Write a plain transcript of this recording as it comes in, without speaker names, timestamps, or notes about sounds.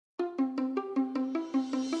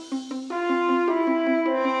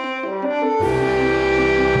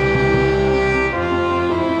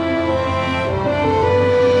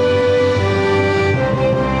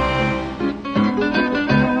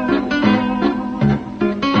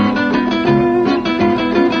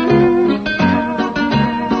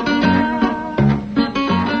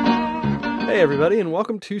and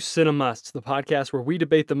welcome to Cinemusts, the podcast where we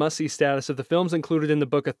debate the must-see status of the films included in the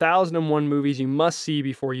book 1001 Movies You Must See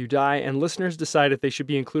Before You Die, and listeners decide if they should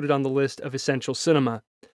be included on the list of essential cinema.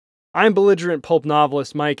 I'm belligerent pulp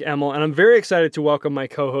novelist Mike Emmel, and I'm very excited to welcome my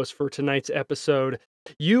co-host for tonight's episode.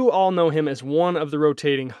 You all know him as one of the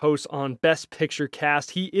rotating hosts on Best Picture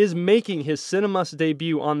Cast. He is making his Cinemust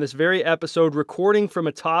debut on this very episode, recording from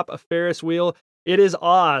atop a Ferris wheel. It is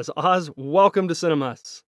Oz. Oz, welcome to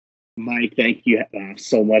Cinemusts. Mike, thank you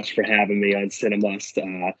so much for having me on Cinemust.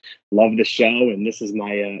 Love the show, and this is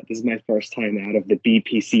my first time out of the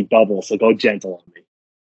BPC bubble, so go gentle on me.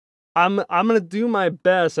 I'm gonna do my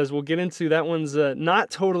best, as we'll get into. That one's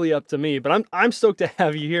not totally up to me, but I'm stoked to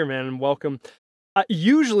have you here, man, and welcome.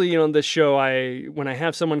 Usually, on this show, when I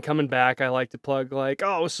have someone coming back, I like to plug like,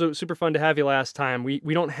 oh, it was so super fun to have you last time. We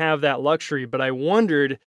don't have that luxury, but I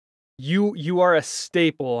wondered. You are a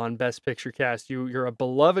staple on Best Picture Cast. You're a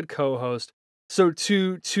beloved co-host. So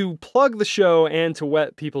to plug the show and to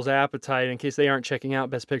whet people's appetite in case they aren't checking out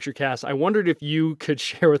Best Picture Cast, I wondered if you could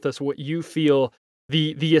share with us what you feel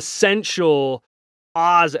the essential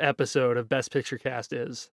Oz episode of Best Picture Cast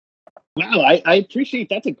is. Wow, I appreciate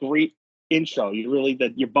that's a great intro.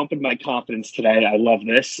 You're bumping my confidence today. I love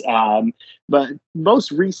this. But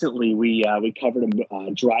most recently, we covered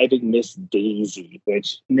Driving Miss Daisy,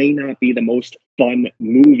 which may not be the most fun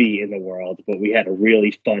movie in the world, but we had a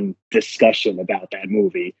really fun discussion about that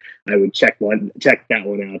movie. I would check that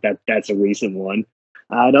one out. That's a recent one.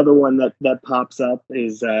 Another one that pops up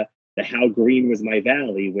is the How Green Was My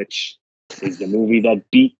Valley, which is the movie that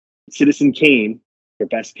beat Citizen Kane for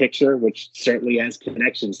Best Picture, which certainly has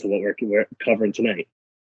connections to what we're covering tonight.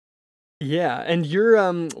 Yeah, and you're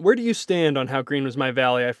where do you stand on How Green Was My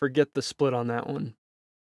Valley? I forget the split on that one.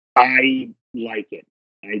 I like it.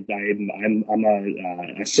 I'm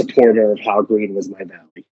a supporter of How Green Was My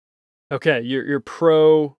Valley. Okay, you're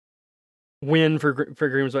pro win for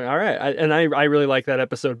Green Was My All right, I really like that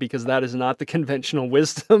episode because that is not the conventional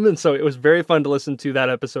wisdom, and so it was very fun to listen to that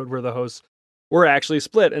episode where the hosts were actually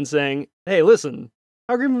split and saying, "Hey, listen,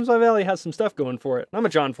 How Green Was My Valley has some stuff going for it." I'm a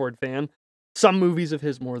John Ford fan. Some movies of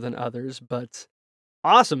his more than others, but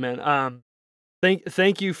awesome, man.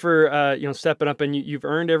 Thank you for stepping up, and you've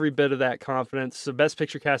earned every bit of that confidence. So Best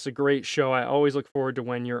Picture Cast is a great show. I always look forward to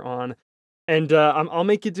when you're on, and I'll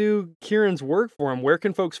make you do Kieran's work for him. Where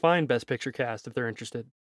can folks find Best Picture Cast if they're interested?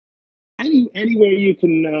 Anywhere you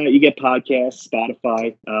can you get podcasts,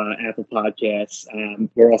 Spotify, Apple Podcasts.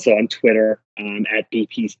 We're also on Twitter at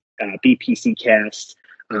BPCcast.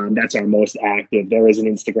 That's our most active. There is an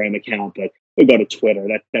Instagram account, but we go to Twitter.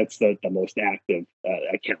 That's the most active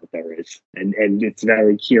account there is, and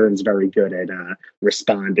Kieran's very good at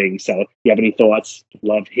responding. So if you have any thoughts,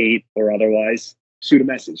 love, hate, or otherwise, shoot a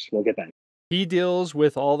message. We'll get that. He deals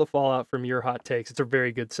with all the fallout from your hot takes. It's a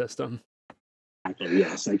very good system.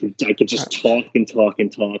 Yes, I could just talk and talk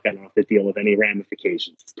and talk. I don't have to deal with any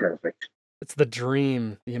ramifications. It's perfect. It's the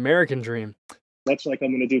dream, the American dream. Much like I'm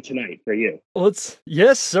going to do tonight for you.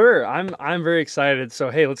 Yes, sir. I'm very excited. So,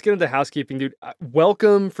 hey, let's get into housekeeping, dude.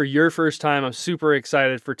 Welcome for your first time. I'm super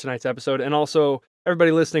excited for tonight's episode. And also, everybody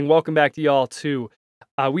listening, welcome back to y'all, too.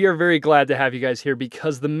 We are very glad to have you guys here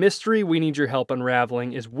because the mystery we need your help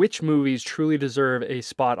unraveling is which movies truly deserve a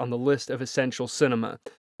spot on the list of essential cinema.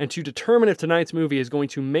 And to determine if tonight's movie is going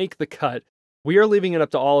to make the cut, we are leaving it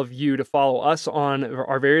up to all of you to follow us on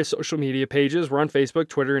our various social media pages. We're on Facebook,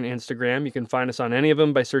 Twitter, and Instagram. You can find us on any of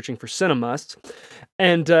them by searching for Cinemusts.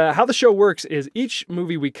 And how the show works is each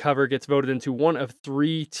movie we cover gets voted into one of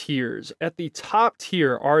three tiers. At the top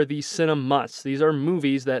tier are the Cinemusts. These are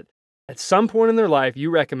movies that at some point in their life you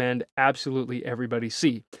recommend absolutely everybody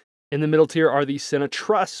see. In the middle tier are the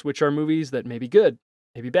Cinetrusts, which are movies that may be good,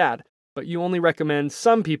 may be bad, but you only recommend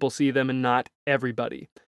some people see them and not everybody.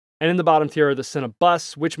 And in the bottom tier are the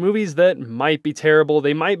Cinebusts, which movies that might be terrible,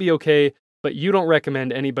 they might be okay, but you don't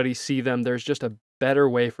recommend anybody see them. There's just a better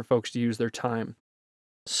way for folks to use their time.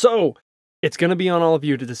 So, it's going to be on all of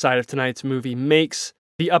you to decide if tonight's movie makes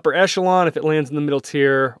the upper echelon, if it lands in the middle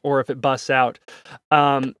tier, or if it busts out.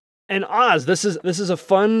 And Oz, this is a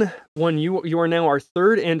fun one. You are now our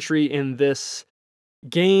third entry in this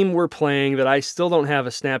game we're playing that I still don't have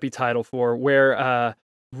a snappy title for, where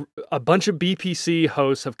a bunch of BPC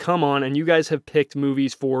hosts have come on and you guys have picked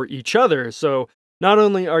movies for each other. So not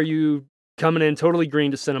only are you coming in totally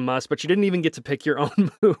green to Cinemust, but you didn't even get to pick your own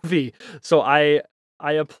movie. So I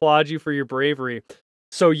applaud you for your bravery.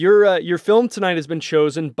 So your film tonight has been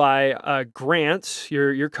chosen by Grant,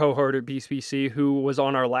 your cohort at BPC, who was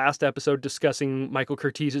on our last episode discussing Michael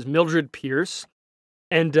Curtiz's Mildred Pierce.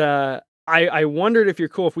 And I wondered if you're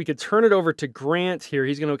cool if we could turn it over to Grant here.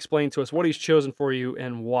 He's going to explain to us what he's chosen for you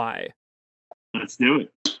and why. Let's do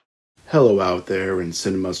it. Hello out there in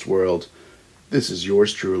Cinemust world. This is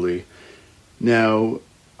yours truly. Now,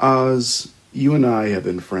 Oz, you and I have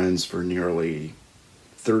been friends for nearly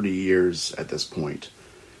 30 years at this point.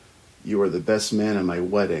 You are the best man at my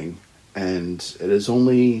wedding, and it has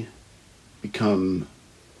only become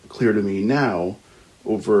clear to me now,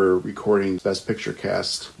 over recording Best Picture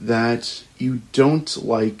cast, that you don't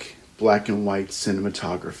like black and white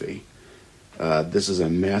cinematography. This is a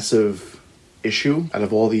massive issue. Out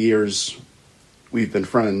of all the years we've been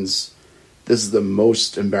friends, this is the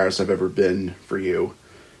most embarrassed I've ever been for you,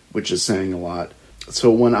 which is saying a lot. So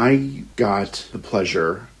when I got the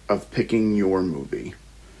pleasure of picking your movie,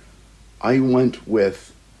 I went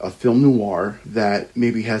with a film noir that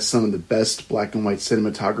maybe has some of the best black and white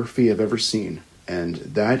cinematography I've ever seen. And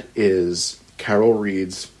that is Carol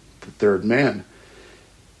Reed's The Third Man.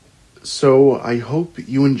 So I hope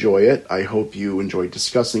you enjoy it. I hope you enjoy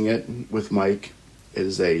discussing it with Mike. It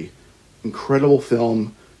is a incredible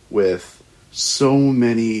film with so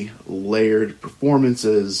many layered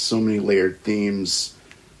performances, so many layered themes,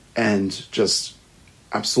 and just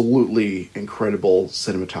absolutely incredible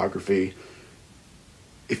cinematography.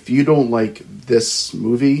 If you don't like this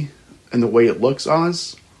movie and the way it looks,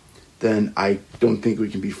 Oz, then I don't think we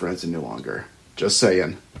can be friends any longer. Just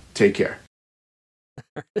saying. Take care.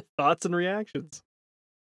 Thoughts and reactions.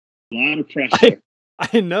 A lot of pressure.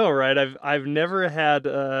 I know, right? I've never had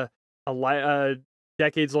a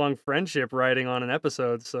decades-long friendship riding on an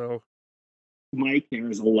episode, so... Mike, there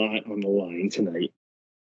is a lot on the line tonight.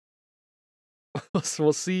 So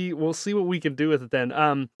we'll see what we can do with it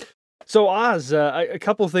then. So Oz, a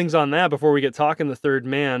couple things on that before we get talking The Third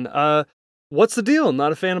Man. What's the deal?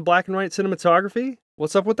 Not a fan of black and white cinematography?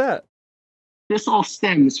 What's up with that? This all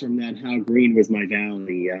stems from that How Green Was My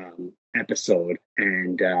Valley episode,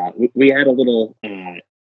 and we had a little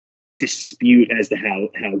dispute as to how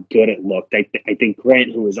good it looked. I think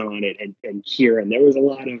Grant, who was on it, and Kieran, there was a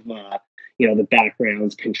lot of the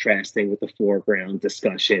backgrounds contrasting with the foreground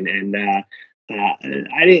discussion, and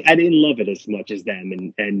I didn't love it as much as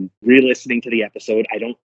them. And re-listening to the episode, I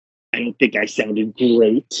don't think I sounded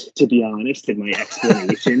great, to be honest, in my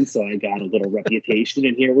explanation. So I got a little reputation,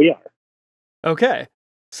 and here we are. Okay,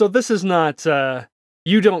 so this is not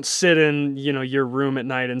you don't sit in your room at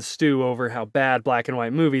night and stew over how bad black and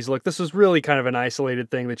white movies look. This was really kind of an isolated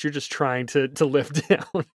thing that you're just trying to live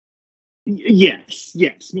down. Yes,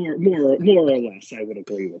 more or less, I would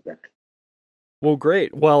agree with that. Well,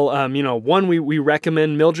 great. Well, one, we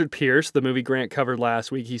recommend Mildred Pierce, the movie Grant covered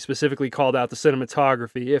last week. He specifically called out the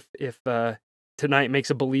cinematography. If tonight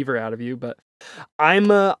makes a believer out of you, but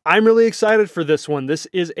I'm really excited for this one. This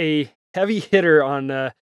is a heavy hitter on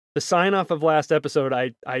the sign off of last episode.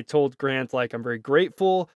 I told Grant, like, I'm very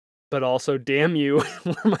grateful, but also damn you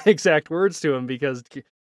were my exact words to him, because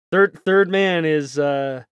Third Man is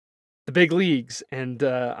the big leagues, and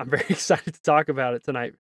I'm very excited to talk about it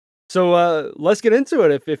tonight. So let's get into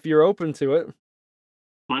it if you're open to it.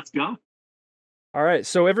 Let's go. All right.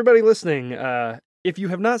 So everybody listening, if you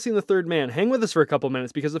have not seen The Third Man, hang with us for a couple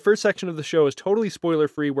minutes, because the first section of the show is totally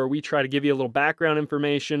spoiler-free, where we try to give you a little background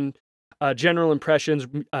information, general impressions.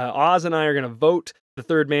 Oz and I are going to vote The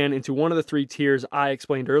Third Man into one of the three tiers I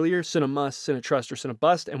explained earlier: Cinemust, Cinetrust, or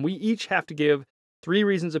Cinebust, and we each have to give 3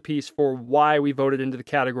 reasons apiece for why we voted into the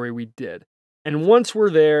category we did. And once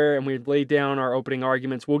we're there and we've laid down our opening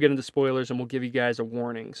arguments, we'll get into spoilers and we'll give you guys a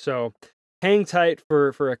warning. So hang tight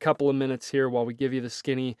for a couple of minutes here while we give you the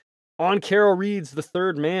skinny on Carol Reed's The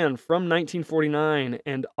Third Man from 1949.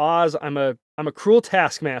 And Oz, I'm a cruel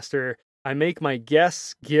taskmaster. I make my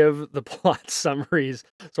guests give the plot summaries.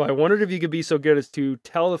 So I wondered if you could be so good as to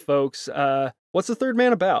tell the folks, what's The Third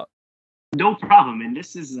Man about? No problem. And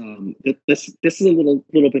this is this is a little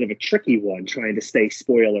bit of a tricky one, trying to stay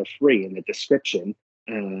spoiler free in the description.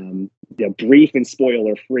 Brief and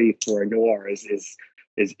spoiler free for a noir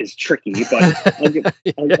is tricky, but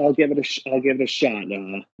I'll give it a shot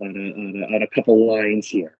on a couple lines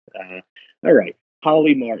here. All right.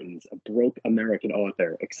 Holly Martins, a broke American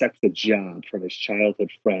author, accepts a job from his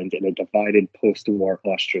childhood friend in a divided post-war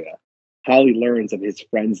Austria. Holly learns of his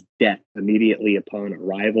friend's death immediately upon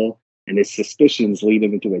arrival, and his suspicions lead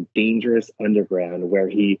him into a dangerous underground where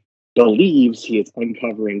he believes he is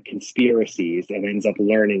uncovering conspiracies and ends up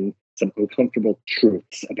learning some uncomfortable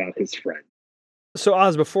truths about his friend. So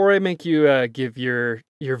Oz, before I make you give your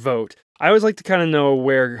vote, I always like to kind of know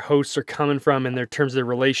where hosts are coming from in their terms of their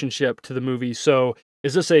relationship to the movie. So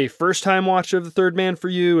is this a first-time watch of The Third Man for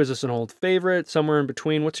you? Is this an old favorite? Somewhere in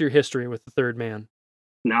between? What's your history with The Third Man?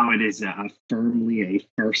 No, it is firmly a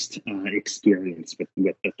first experience with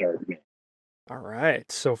the third man. All right.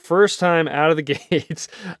 So first time out of the gates,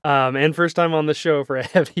 and first time on the show for a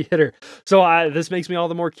heavy hitter. So this makes me all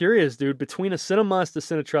the more curious, dude. Between a Cinemust, a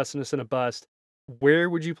Cinetrust, and a Cinebust, where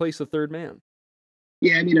would you place the third man?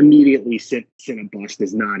 Yeah, I mean, immediately, Cinebust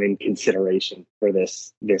is not in consideration for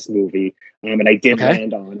this movie, and Okay. I did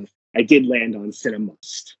land on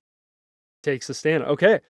Cinemust. Takes the stand.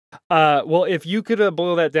 Okay. Well, if you could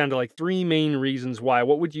boil that down to like three main reasons why,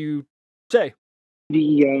 what would you say?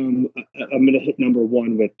 I'm going to hit number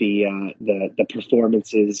one with the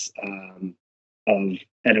performances of, and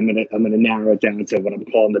I'm gonna narrow it down to what I'm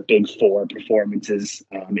calling the big four performances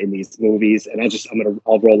in these movies, and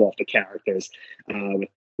I'll roll off the characters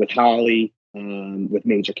with Holly, with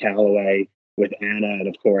Major Calloway, with Anna, and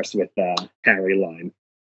of course with Harry Lime.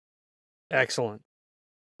 Excellent.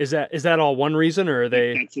 Is that all one reason, or are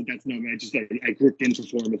they? That's no. I grouped in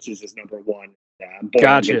performances as number one. Boiling it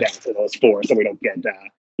Gotcha. down to those four, so we don't get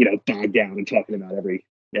bogged down and talking about every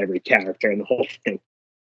character and the whole thing.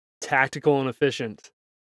 Tactical and efficient.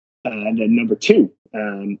 And then number two,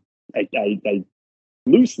 I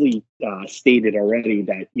loosely stated already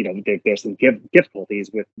that there's some difficulties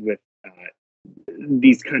with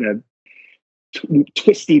these kind of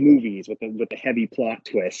twisty movies with the heavy plot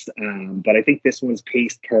twist. But I think this one's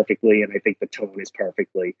paced perfectly, and I think the tone is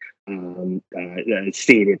perfectly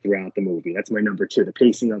stated throughout the movie. That's my number two: the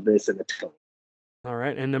pacing of this and the tone. All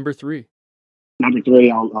right. And number three. Number three,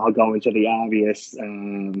 I'll go into the obvious.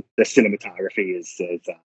 The cinematography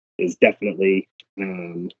is definitely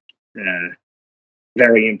uh,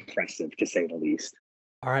 very impressive, to say the least.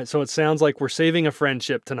 All right. So it sounds like we're saving a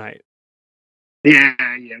friendship tonight. Yeah,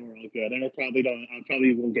 yeah, we're all good. And I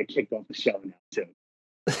probably will get kicked off the show now too.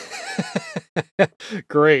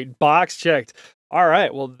 Great. Box checked. All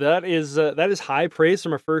right. Well, that is high praise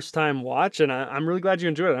from a first time watch, and I'm really glad you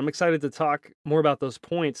enjoyed it. I'm excited to talk more about those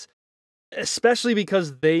points, especially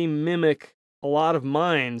because they mimic a lot of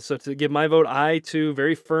mine. So to give my vote, I too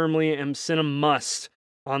very firmly am Cinemust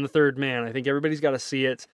on the third man. I think everybody's got to see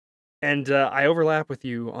it. And I overlap with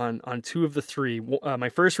you on two of the three. My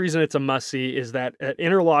first reason it's a must see is that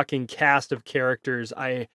interlocking cast of characters.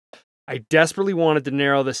 I desperately wanted to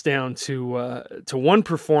narrow this down to one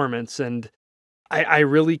performance, and I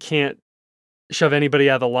really can't shove anybody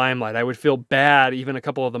out of the limelight. I would feel bad, even a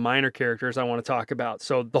couple of the minor characters I want to talk about.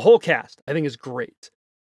 So the whole cast, I think, is great.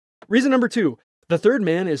 Reason number two, the third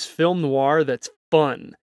man is film noir that's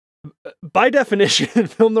fun. By definition,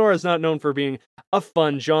 film noir is not known for being a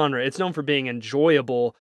fun genre. It's known for being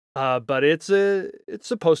enjoyable, but it's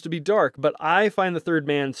supposed to be dark. But I find the third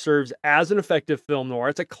man serves as an effective film noir.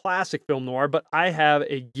 It's a classic film noir, but I have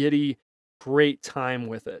a giddy, great time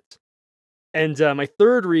with it. And my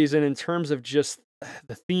third reason, in terms of just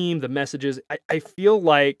the theme, the messages, I feel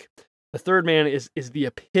like the third man is the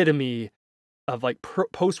epitome of like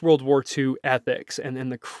post World War II ethics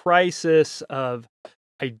and the crisis of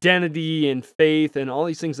identity and faith and all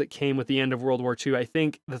these things that came with the end of World War II. I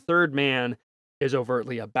think the third man is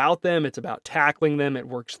overtly about them. It's about tackling them. It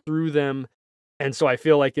works through them. And so I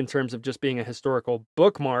feel like in terms of just being a historical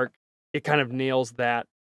bookmark, it kind of nails that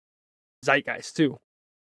zeitgeist too.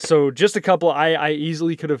 So just a couple, I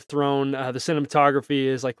easily could have thrown the cinematography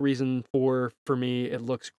is like reason for me. It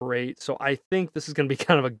looks great. So I think this is going to be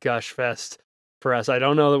kind of a gush fest for us. I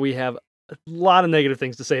don't know that we have a lot of negative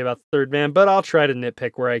things to say about the third man, but I'll try to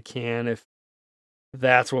nitpick where I can if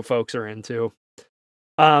that's what folks are into.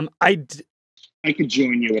 Um, I d- I could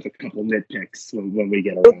join you with a couple nitpicks when we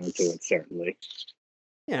get around to it, certainly.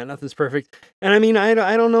 yeah, nothing's perfect. And I mean, I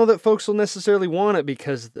don't know that folks will necessarily want it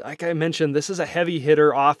because, like I mentioned, this is a heavy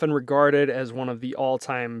hitter, often regarded as one of the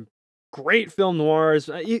all-time great film noirs,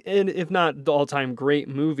 and if not the all-time great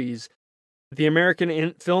movies. The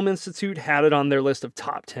American Film Institute had it on their list of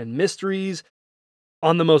top 10 mysteries.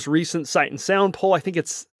 On the most recent Sight and Sound poll, I think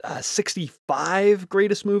it's 65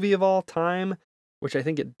 greatest movie of all time, which I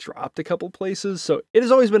think it dropped a couple places. So it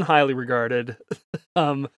has always been highly regarded.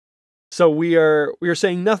 um, so we are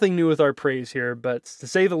saying nothing new with our praise here, but to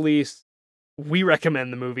say the least, we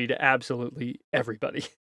recommend the movie to absolutely everybody.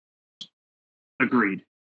 Agreed.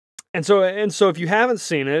 And so if you haven't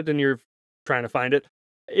seen it and you're trying to find it,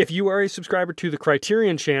 if you are a subscriber to the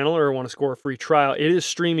Criterion channel or want to score a free trial, it is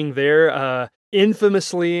streaming there.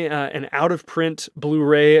 Infamously, an out of print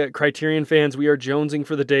Blu-ray. Criterion fans, we are jonesing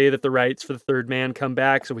for the day that the rights for the third man come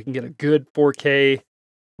back so we can get a good 4K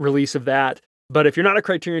release of that. But if you're not a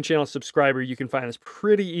Criterion channel subscriber, you can find us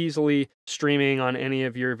pretty easily streaming on any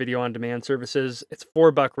of your video on demand services. It's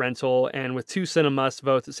 $4 rental, and with 2 Cinemust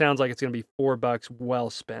votes, it sounds like it's going to be $4 well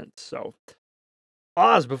spent. So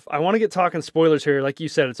Oz, I want to get talking spoilers here. Like you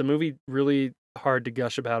said, it's a movie really hard to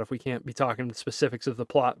gush about if we can't be talking the specifics of the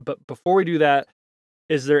plot. But before we do that,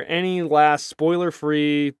 is there any last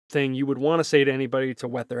spoiler-free thing you would want to say to anybody to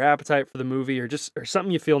whet their appetite for the movie, or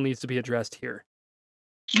something you feel needs to be addressed here?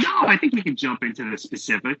 No, I think we can jump into the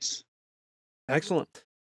specifics. Excellent.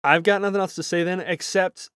 I've got nothing else to say then,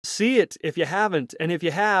 except see it if you haven't, and if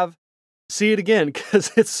you have, see it again,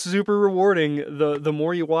 because it's super rewarding. The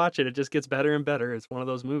more you watch it, it just gets better and better. It's one of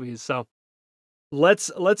those movies. So let's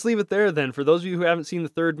leave it there then. For those of you who haven't seen The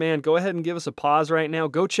Third Man, go ahead and give us a pause right now.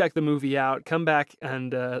 Go check the movie out. Come back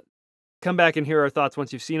and hear our thoughts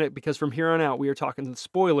once you've seen it, because from here on out, we are talking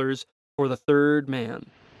spoilers for The Third Man.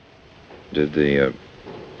 Did the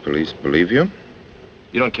police believe you?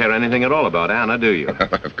 You don't care anything at all about Anna, do you?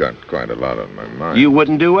 I've got quite a lot on my mind. You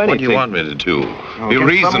wouldn't do anything. What do you want me to do? Be get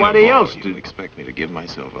reasonable. somebody else You to- expect me to give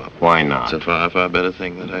myself up? Why not? It's a far, far better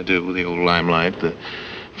thing than I do with the old limelight, the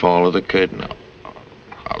fall of the curtain. Oh,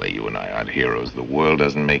 Holly, you and I aren't heroes. The world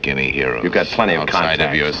doesn't make any heroes. You've got plenty of outside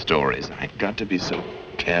contacts. of your stories. I've got to be so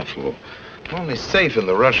careful. I'm only safe in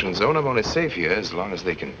the Russian zone. I'm only safe here as long as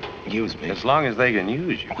they can use me. As long as they can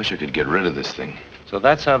use you. I wish I could get rid of this thing. So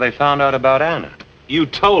that's how they found out about Anna. You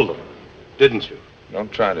told them, didn't you? Don't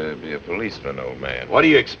try to be a policeman, old man. What do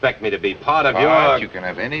you expect me to be? Part of You your... can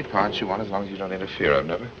have any parts you want as long as you don't interfere. I've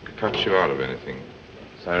never cut you out of anything.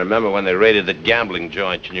 So I remember when they raided the gambling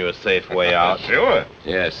joint, you knew a safe way out. Sure.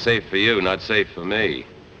 Yeah, safe for you, not safe for me.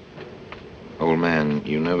 Old man,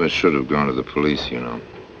 you never should have gone to the police, you know.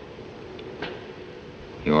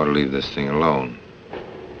 You ought to leave this thing alone.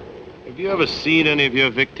 Have you ever seen any of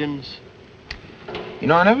your victims? You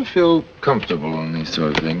know, I never feel comfortable on these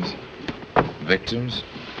sort of things. Victims?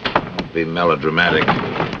 Don't be melodramatic.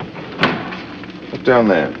 Look down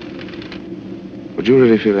there. Would you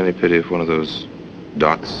really feel any pity if one of those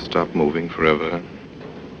dots stopped moving forever?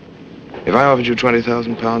 If I offered you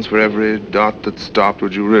 20,000 pounds for every dot that stopped,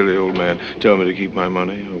 would you really, old man, tell me to keep my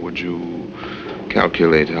money? Or would you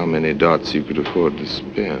calculate how many dots you could afford to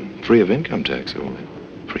spend? Free of income tax, old man.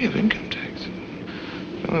 Free of income tax.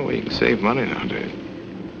 The only way you can save money nowadays.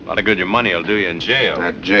 A lot of good your money will do you in jail.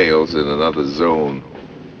 That jail's in another zone.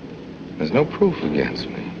 There's no proof against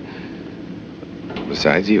me.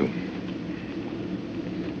 Besides you.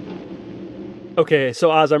 Okay, so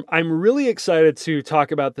Oz, I'm really excited to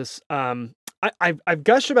talk about this. I've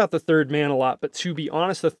gushed about The Third Man a lot, but to be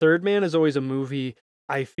honest, The Third Man is always a movie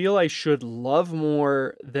I feel I should love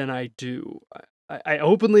more than I do. I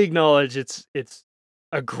openly acknowledge it's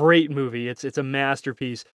a great movie. It's a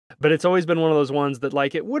masterpiece, but it's always been one of those ones that,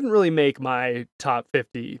 like, it wouldn't really make my top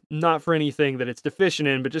 50. Not for anything that it's deficient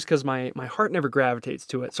in, but just because my heart never gravitates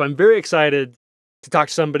to it. So I'm very excited to talk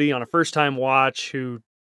to somebody on a first-time watch who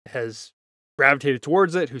has gravitated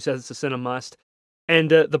towards it, who says it's a cinema must. And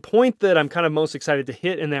the point that I'm kind of most excited to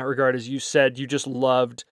hit in that regard is you said you just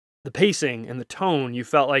loved the pacing and the tone. You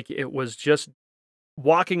felt like it was just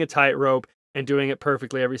walking a tightrope and doing it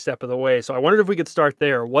perfectly every step of the way. So I wondered if we could start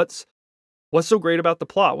there. What's so great about the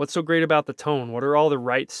plot? What's so great about the tone? What are all the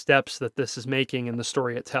right steps that this is making in the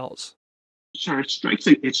story it tells? Sure, it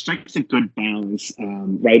strikes a good balance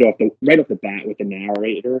right off the bat with the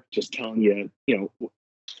narrator just telling you,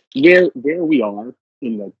 where we are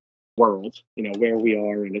in the world, where we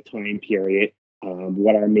are in a time period,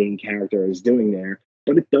 what our main character is doing there,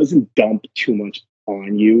 but it doesn't dump too much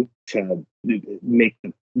on you to make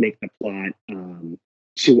the plot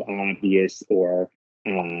too obvious or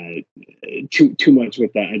too much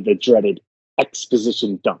with the dreaded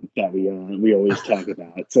exposition dump that we always talk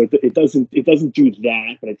about. So it doesn't do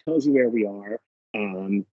that, but it tells you where we are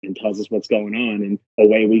and tells us what's going on, and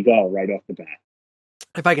away we go right off the bat.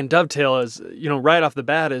 If I can dovetail, as right off the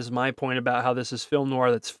bat is my point about how this is film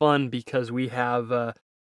noir that's fun, because we have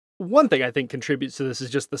one thing I think contributes to this is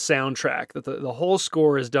just the soundtrack. That the whole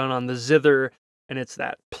score is done on the zither, and it's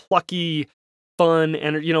that plucky, fun,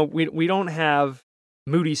 and we don't have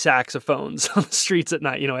moody saxophones on the streets at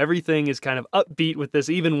night. Everything is kind of upbeat with this,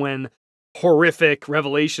 even when horrific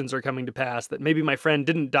revelations are coming to pass that maybe my friend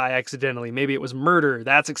didn't die accidentally, maybe it was murder.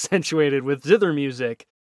 That's accentuated with zither music.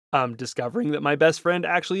 Discovering that my best friend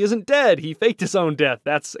actually isn't dead. He faked his own death.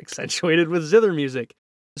 That's accentuated with zither music.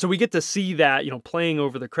 So we get to see that, playing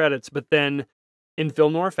over the credits, but then in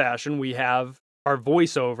film noir fashion, we have our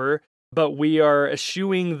voiceover, but we are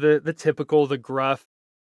eschewing the typical, the gruff,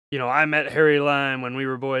 I met Harry Lime when we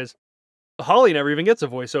were boys. Holly never even gets a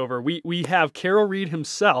voiceover. We have Carol Reed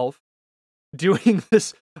himself doing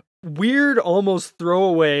this weird, almost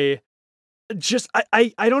throwaway, just,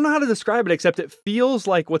 I don't know how to describe it, except it feels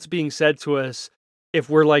like what's being said to us if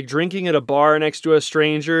we're like drinking at a bar next to a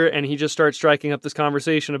stranger and he just starts striking up this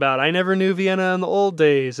conversation about, I never knew Vienna in the old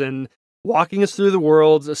days, and walking us through the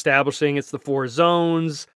worlds, establishing it's the 4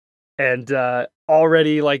 zones, and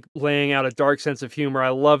already like laying out a dark sense of humor. I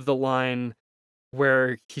love the line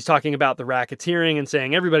where he's talking about the racketeering and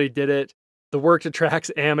saying everybody did it. The work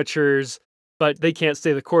attracts amateurs, but they can't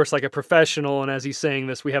stay the course like a professional. And as he's saying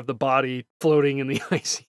this, we have the body floating in the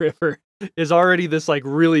icy river, is already this like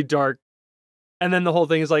really dark. And then the whole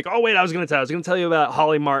thing is like, oh wait, I was going to tell you about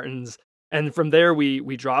Holly Martins. And from there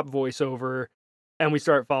we drop voiceover and we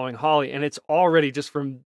start following Holly. And it's already just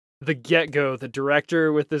from the get-go, the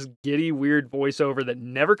director with this giddy, weird voiceover that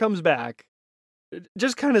never comes back, it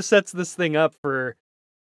just kind of sets this thing up for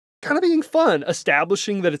kind of being fun,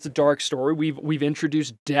 establishing that it's a dark story. We've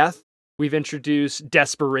introduced death. We've introduced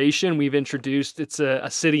desperation. We've introduced it's a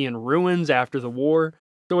city in ruins after the war.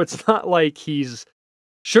 So it's not like he's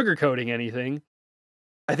sugarcoating anything.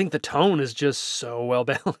 I think the tone is just so well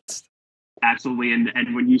balanced. Absolutely,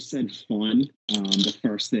 and when you said fun, the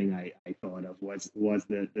first thing I thought of was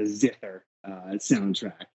the Zither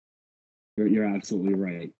soundtrack. You're absolutely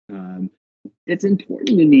right. It's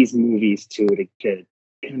important in these movies too to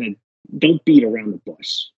kind of don't beat around the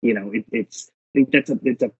bush. You know, it's I think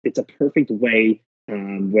it's a perfect way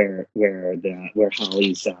where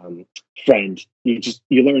Holly's friend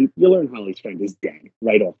you learn Holly's friend is dead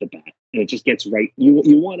right off the bat, and it just gets right. You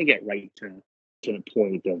want to get right to the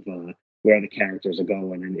point of where the characters are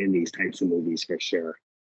going in these types of movies for sure.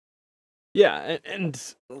 Yeah, and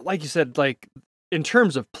like you said, like in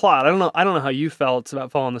terms of plot, I don't know how you felt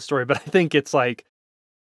about following the story, but I think it's like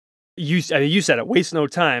you said it, waste no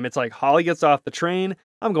time. It's like Holly gets off the train,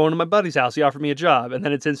 I'm going to my buddy's house, he offered me a job, and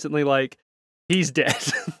then it's instantly like he's dead.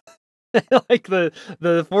 Like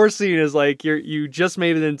the fourth scene is like you just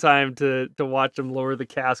made it in time to watch him lower the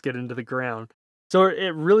casket into the ground. So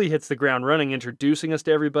it really hits the ground running, introducing us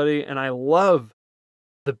to everybody, and I love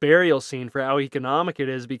the burial scene for how economic it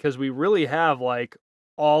is, because we really have like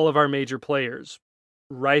all of our major players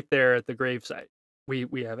right there at the gravesite.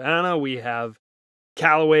 We have Anna, we have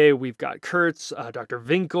Calloway, we've got Kurtz, Dr.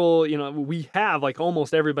 Winkle. You know, we have like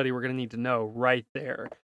almost everybody we're going to need to know right there.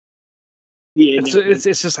 Yeah, it's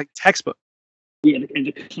just like textbook. Yeah, and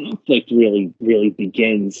the conflict really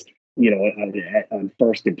begins, on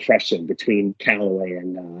first impression between Calloway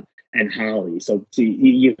and Holly. So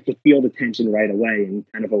you can feel the tension right away, and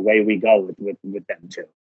kind of away we go with them too.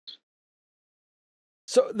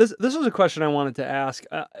 So this was a question I wanted to ask.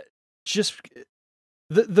 Just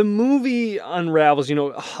the movie unravels. You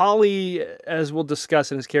know, Holly, as we'll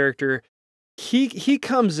discuss in his character, he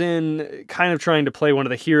comes in kind of trying to play one of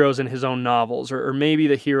the heroes in his own novels, or maybe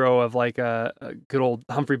the hero of like a good old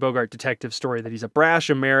Humphrey Bogart detective story, that he's a brash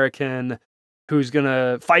American who's going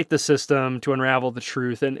to fight the system to unravel the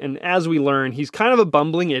truth. And as we learn, he's kind of a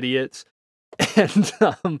bumbling idiot.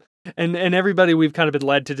 And everybody we've kind of been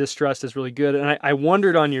led to distrust is really good. And I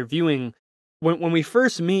wondered on your viewing, when we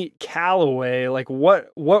first meet Calloway, like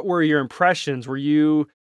what were your impressions? Were you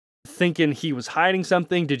thinking he was hiding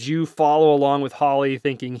something? Did you follow along with Holly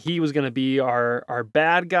thinking he was going to be our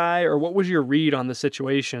bad guy? Or what was your read on the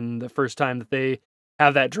situation the first time that they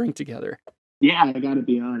have that drink together? Yeah, I got to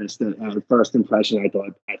be honest. The first impression, I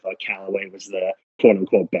thought Calloway was the quote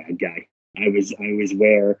unquote bad guy. I was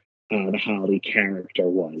where the Holly character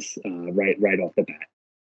was right off the bat.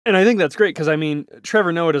 And I think that's great, because I mean,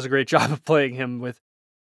 Trevor Noah does a great job of playing him with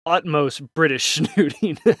utmost British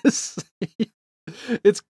snootiness.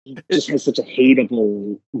 It just has such a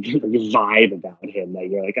hateable vibe about him that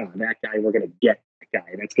you're like, oh, that guy, we're gonna get that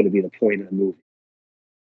guy. That's gonna be the point of the movie.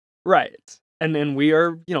 Right. And we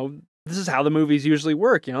are, this is how the movies usually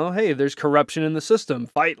work. Hey, there's corruption in the system.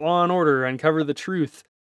 Fight law and order, uncover the truth.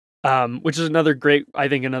 Which is another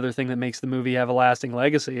thing that makes the movie have a lasting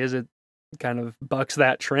legacy, is it kind of bucks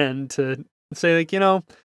that trend to say, like,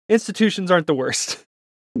 institutions aren't the worst.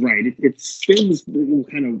 Right. It spins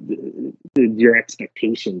kind of your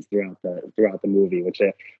expectations throughout the movie, which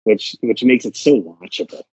makes it so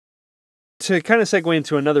watchable. To kind of segue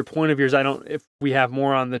into another point of yours, I don't if we have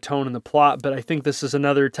more on the tone and the plot, but I think this is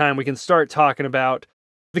another time we can start talking about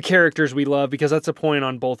the characters we love, because that's a point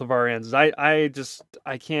on both of our ends. I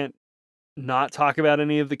can't not talk about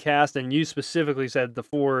any of the cast, and you specifically said the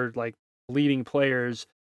 4 like leading players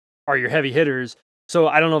are your heavy hitters. So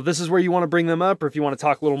I don't know if this is where you want to bring them up, or if you want to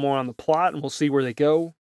talk a little more on the plot, and we'll see where they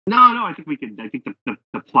go. No, I think we could. I think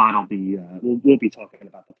the plot will be. We'll be talking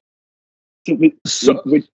about the. So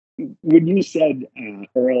when you said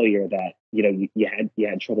earlier that you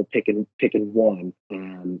had trouble picking one,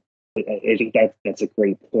 I think that's a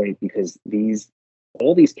great point, because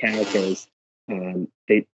all these characters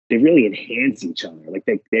they really enhance each other. Like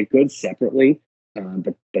they're good separately,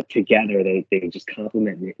 but together they just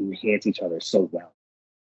complement and enhance each other so well.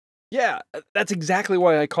 Yeah, that's exactly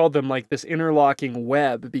why I called them like this interlocking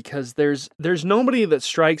web, because there's nobody that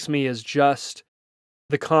strikes me as just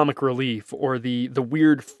the comic relief or the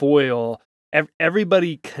weird foil.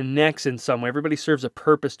 Everybody connects in some way. Everybody serves a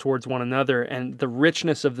purpose towards one another, and the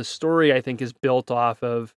richness of the story, I think, is built off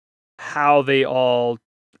of how they all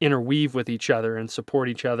interweave with each other and support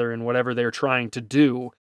each other in whatever they're trying to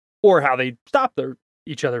do, or how they stop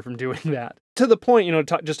each other from doing that. To the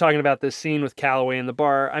point, just talking about this scene with Calloway in the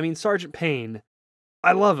bar. I mean, Sergeant Payne,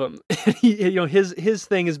 I love him. His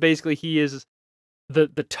thing is basically he is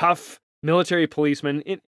the tough military policeman.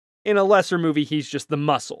 In a lesser movie, he's just the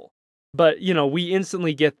muscle. But we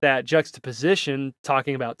instantly get that juxtaposition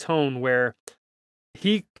talking about tone, where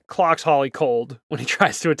he clocks Holly cold when he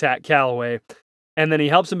tries to attack Calloway, and then he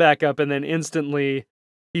helps him back up, and then instantly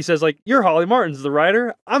he says, like, "You're Holly Martins, the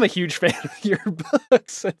writer. I'm a huge fan of your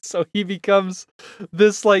books." And so he becomes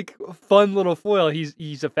this like fun little foil.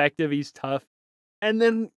 He's effective, he's tough. And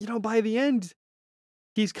then, by the end,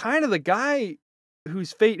 he's kind of the guy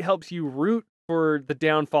whose fate helps you root for the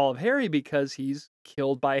downfall of Harry, because he's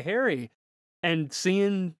killed by Harry. And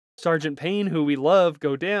seeing Sergeant Payne, who we love,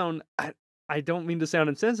 go down, I don't mean to sound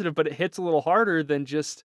insensitive, but it hits a little harder than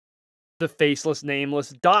just the faceless,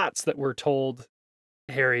 nameless dots that we're told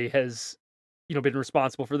Harry has, been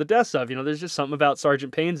responsible for the deaths of. There's just something about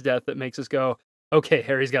Sergeant Payne's death that makes us go, okay,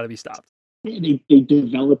 Harry's got to be stopped. They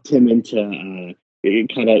developed him into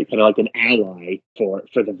kind of like an ally for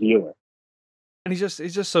the viewer. And he's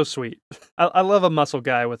just so sweet. I love a muscle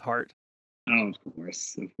guy with heart. Oh, of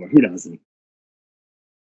course. Who doesn't?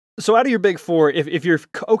 So out of your big four, if you're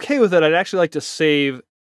okay with it, I'd actually like to save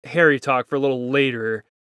Harry talk for a little later,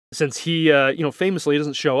 since he, famously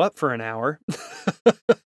doesn't show up for an hour.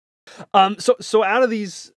 So out of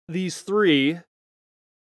these three,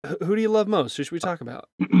 who do you love most? Who should we talk about?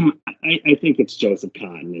 I think it's Joseph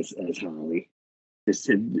Cotten as Holly. Just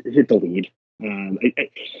hit the lead.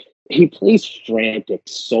 He plays frantic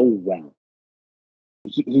so well.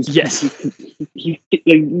 Yes. He like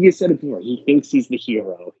you said it before. He thinks he's the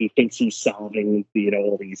hero. He thinks he's solving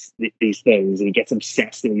all these things, and he gets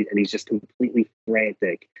obsessed, and he's just completely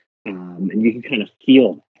frantic. And you can kind of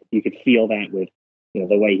feel that. You could feel that with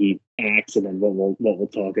the way he acts, and then what we'll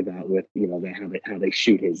talk about with how they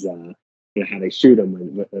shoot his how they shoot him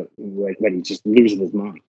when he just loses his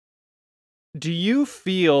mind. Do you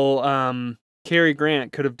feel Cary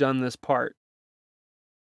Grant could have done this part?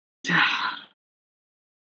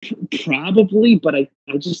 Probably, but I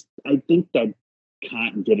think that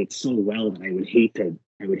Cotton did it so well that I would hate to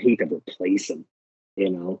replace him.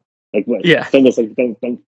 Like what? Yeah. It's almost like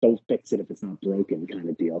don't fix it if it's not broken kind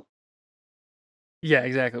of deal. Yeah,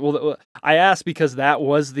 exactly. Well, I asked because that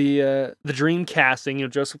was the dream casting.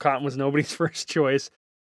 Joseph Cotten was nobody's first choice,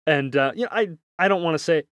 and I don't want to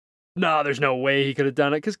say no, there's no way he could have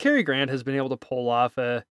done it, because Cary Grant has been able to pull off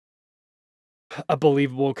a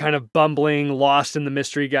believable kind of bumbling, lost in the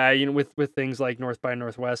mystery guy, with things like North by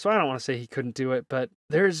Northwest. So I don't want to say he couldn't do it, but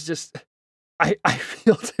there's just I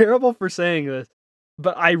feel terrible for saying this,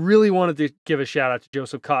 but I really wanted to give a shout out to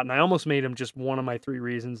Joseph Cotten. I almost made him just one of my 3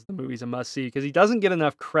 reasons the movie's a must see, because he doesn't get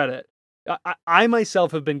enough credit. I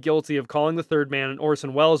myself have been guilty of calling The Third Man an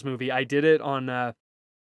Orson Welles movie. I did it on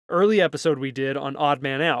early episode we did on Odd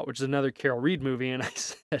Man Out, which is another Carol Reed movie, and I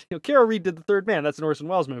said, Carol Reed did The Third Man. That's an Orson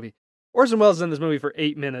Welles movie. Orson Welles is in this movie for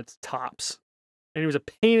 8 minutes tops, and he was a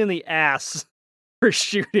pain in the ass for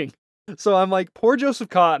shooting. So I'm like, poor Joseph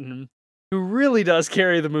Cotten, who really does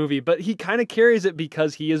carry the movie, but he kind of carries it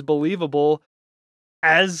because he is believable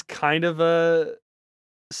as kind of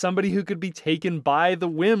somebody who could be taken by the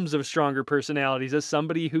whims of stronger personalities, as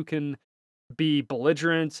somebody who can be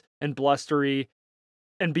belligerent and blustery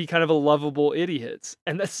and be kind of a lovable idiot.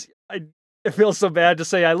 And it feels so bad to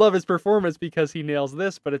say I love his performance because he nails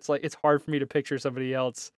this, but it's like, it's hard for me to picture somebody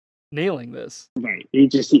else nailing this. Right.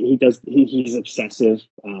 He's obsessive.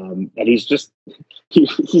 And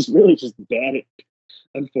he's really just bad at,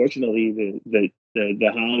 unfortunately,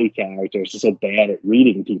 the Holly character is just so bad at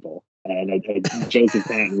reading people. And Joseph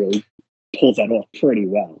Cotten really pulls that off pretty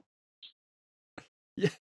well. Yeah.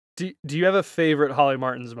 Do you have a favorite Holly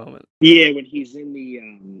Martins moment? Yeah, when he's in the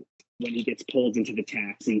when he gets pulled into the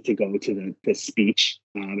taxi to go to the speech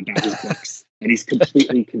about his books, and he's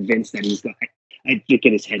completely convinced that he's got. I think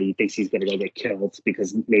in his head he thinks he's going to go get killed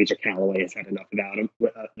because Major Calloway has had enough about him.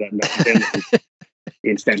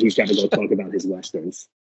 Instead, he's got to go talk about his westerns.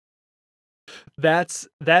 That's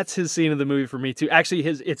his scene of the movie for me too. Actually,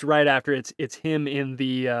 it's right after it's him in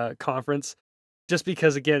the conference just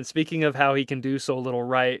because, again, speaking of how he can do so little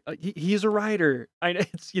right, he's a writer.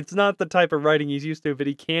 It's not the type of writing he's used to, but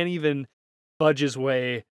he can't even budge his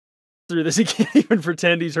way through this. He can't even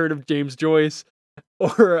pretend he's heard of James Joyce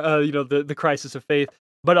or the Crisis of Faith.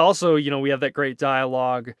 But also, we have that great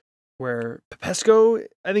dialogue where Pepesco,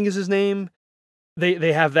 I think is his name.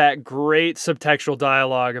 They have that great subtextual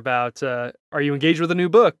dialogue about, are you engaged with a new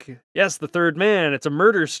book? Yes, The Third Man. It's a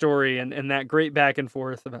murder story, and that great back and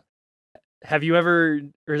forth about, have you ever,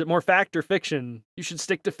 or is it more fact or fiction? You should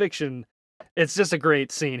stick to fiction. It's just a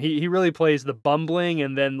great scene. He really plays the bumbling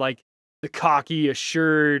and then like the cocky,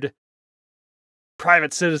 assured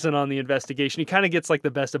private citizen on the investigation. He kind of gets like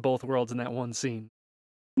the best of both worlds in that one scene.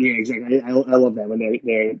 Yeah, exactly. I love that when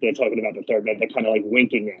they're talking about the third man, they're kind of like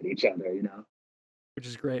winking at each other, Which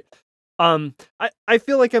is great. I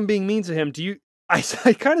feel like I'm being mean to him. Do you? I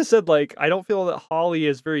kind of said like I don't feel that Holly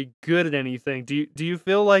is very good at anything. Do you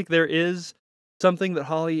feel like there is something that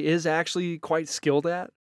Holly is actually quite skilled at?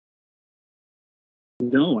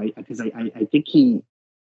 No, because I think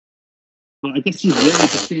I guess he's willing to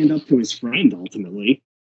stand up to his friend ultimately.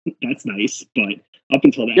 That's nice, but up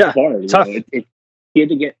until that part, tough. He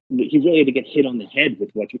really had to get hit on the head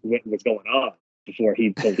with what was going on before he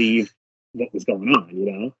believed what was going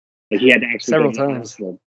on. Like he had to actually several times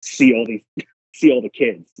see all the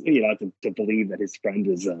kids, to believe that his friend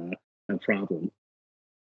is a problem.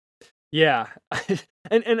 Yeah,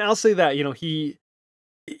 and I'll say that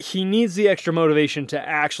he needs the extra motivation to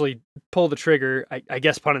actually pull the trigger. I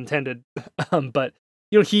guess pun intended. But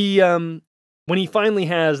he when he finally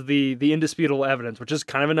has the indisputable evidence, which is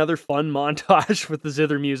kind of another fun montage with the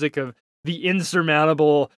zither music of the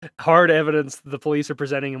insurmountable hard evidence the police are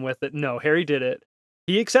presenting him with, that no, Harry did it.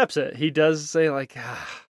 He accepts it. He does say like,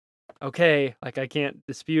 okay, like I can't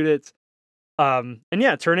dispute it. And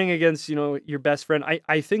yeah, turning against, your best friend.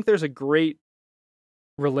 I think there's a great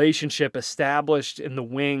relationship established in the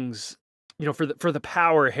wings, for the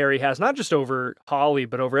power Harry has, not just over Holly,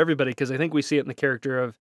 but over everybody. Because I think we see it in the character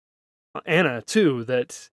of Anna too,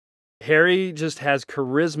 that Harry just has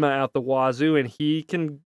charisma out the wazoo, and he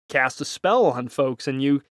can cast a spell on folks. And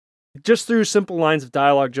you, just through simple lines of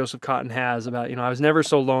dialogue Joseph Cotton has about, I was never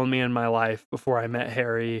so lonely in my life before I met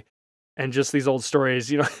Harry, and just these old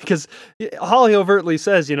stories, because Holly overtly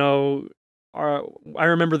says, I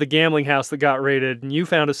remember the gambling house that got raided, and you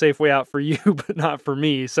found a safe way out for you, but not for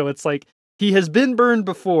me. So it's like he has been burned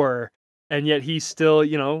before, and yet he's still,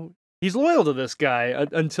 he's loyal to this guy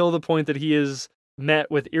until the point that he is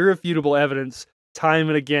met with irrefutable evidence time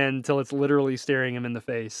and again till it's literally staring him in the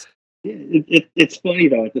face. It's funny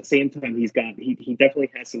though. At the same time, he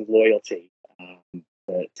definitely has some loyalty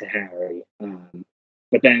to Harry.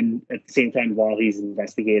 But then at the same time, while he's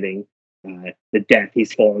investigating the death,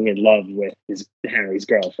 he's falling in love with Harry's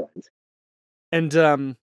girlfriend,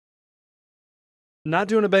 and not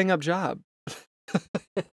doing a bang up job.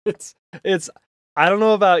 it's I don't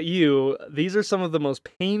know about you. These are some of the most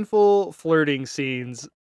painful flirting scenes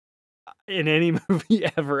in any movie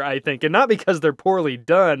ever, I think. And not because they're poorly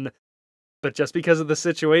done, but just because of the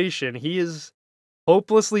situation. He is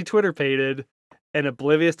hopelessly Twitter-pated and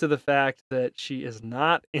oblivious to the fact that she is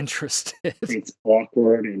not interested. It's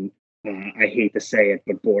awkward, and I hate to say it,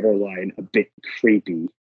 but borderline a bit creepy.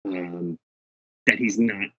 That he's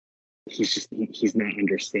not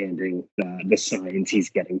understanding the signs he's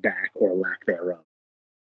getting back, or lack thereof.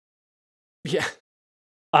 Yeah.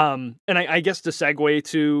 And I guess to segue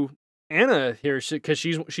to Anna here, because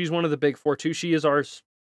she's one of the big four too. She's not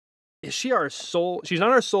our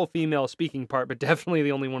sole female speaking part, but definitely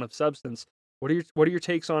the only one of substance. What are your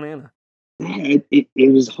takes on Anna? It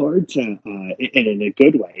was hard to, and in a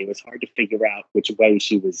good way, it was hard to figure out which way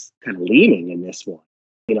she was kind of leaning in this one.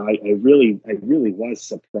 I really was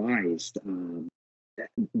surprised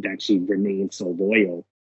that she remained so loyal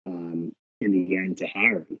in the end to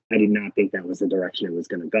Harry. I did not think that was the direction it was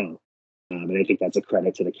going to go. But I think that's a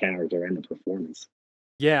credit to the character and the performance.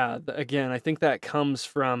 Yeah, again, I think that comes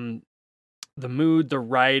from the mood, the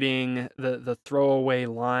writing, the throwaway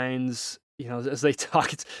lines, as they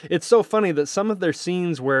talk. It's so funny that some of their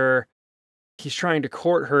scenes where he's trying to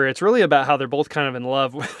court her, it's really about how they're both kind of in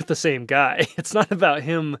love with the same guy. It's not about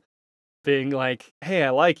him being like, hey,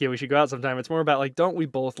 I like you, we should go out sometime. It's more about like, don't we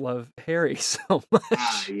both love Harry so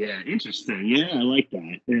much? Yeah, interesting. Yeah, I like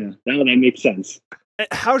that. Yeah, that makes sense.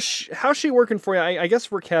 How's she working for you? I guess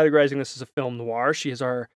we're categorizing this as a film noir. She is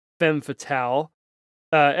our femme fatale,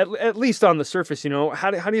 at least on the surface.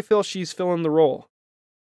 How do you feel she's filling the role?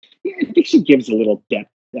 Yeah, I think she gives a little depth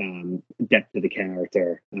to the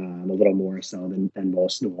character, a little more so than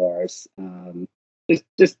most noirs.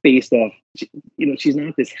 Just based off, she's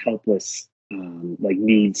not this helpless like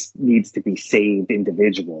needs to be saved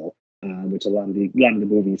individual, which a lot of the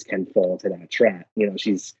movies can fall into that trap. You know,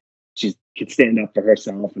 she's can stand up for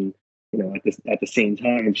herself, and you know, at the same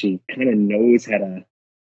time, she kind of knows how to,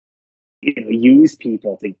 you know, use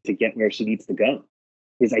people to get where she needs to go.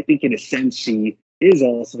 Because I think in a sense she is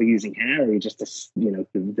also using Harry just to, you know,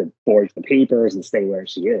 to forge the papers and stay where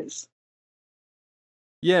she is.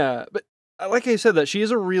 Yeah, but like I said, that she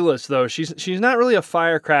is a realist, though. She's not really a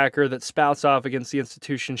firecracker that spouts off against the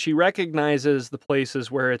institution. She recognizes the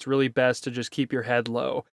places where it's really best to just keep your head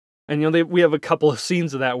low. And, you know, we have a couple of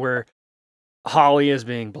scenes of that where Holly is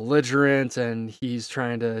being belligerent and he's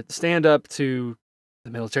trying to stand up to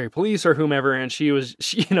the military police or whomever. And she,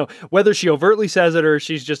 you know, whether she overtly says it or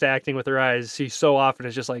she's just acting with her eyes, she so often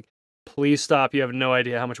is just like, please stop. You have no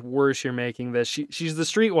idea how much worse you're making this. She's the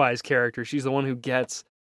streetwise character. She's the one who gets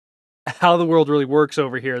how the world really works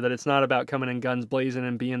over here, that it's not about coming in guns blazing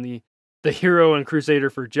and being the hero and crusader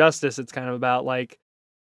for justice. It's kind of about like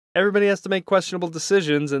everybody has to make questionable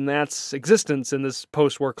decisions, and that's existence in this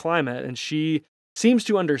post-war climate. And she seems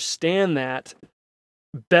to understand that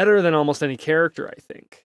better than almost any character, I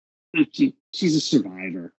think. She's a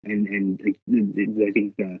survivor, and I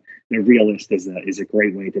think the realist is a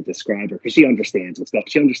great way to describe her, because she understands what's going on.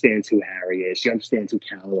 She understands who Harry is. She understands who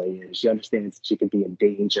Calloway is. She understands that she could be in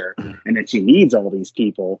danger, and that she needs all these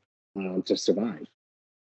people to survive.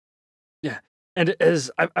 Yeah, and as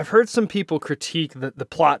I've heard some people critique the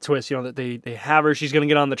plot twist, you know, that they have her, she's going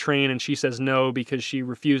to get on the train, and she says no because she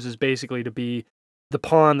refuses basically to be the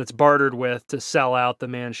pawn that's bartered with to sell out the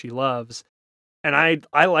man she loves. And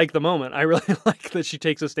I like the moment. I really like that she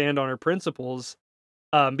takes a stand on her principles,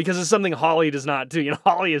 because it's something Holly does not do. You know,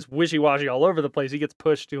 Holly is wishy-washy all over the place. He gets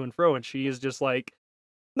pushed to and fro, and she is just like,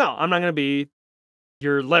 no, I'm not going to be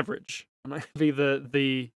your leverage. I'm not going to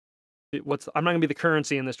be I'm not going to be the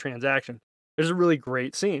currency in this transaction. It's a really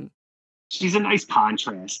great scene. She's a nice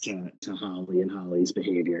contrast to Holly and Holly's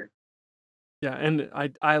behavior. Yeah, and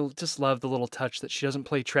I just love the little touch that she doesn't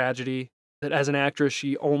play tragedy, that as an actress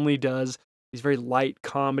she only does these very light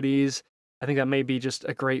comedies. I think that may be just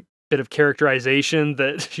a great bit of characterization,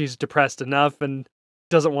 that she's depressed enough and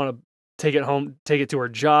doesn't want to take it to her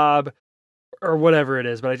job or whatever it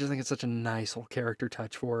is. But I just think it's such a nice little character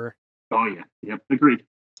touch for her. Oh yeah, yep, agreed.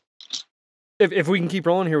 If we can keep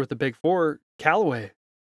rolling here with the big four, Calloway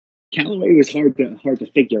was hard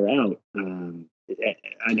to figure out, and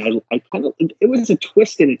I kind of, it was a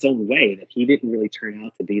twist in its own way that he didn't really turn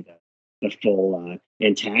out to be the full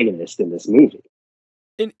antagonist in this movie.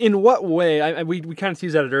 In what way? We kind of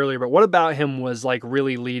teased at it earlier, but what about him was like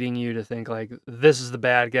really leading you to think like this is the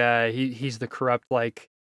bad guy? He's the corrupt. Like,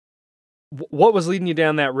 what was leading you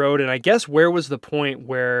down that road? And I guess where was the point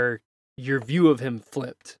where your view of him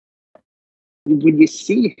flipped? When you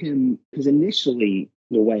see him, because initially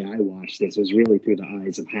the way I watched this was really through the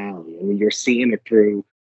eyes of Hallie, and when you're seeing it through,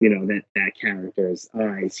 you know, that character's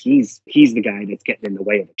eyes, he's the guy that's getting in the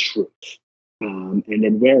way of the truth. And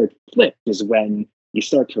then where it flipped is when you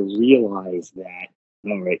start to realize that,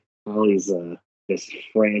 all right, Hallie's this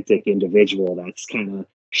frantic individual that's kind of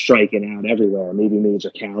striking out everywhere. Maybe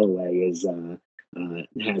Major Calloway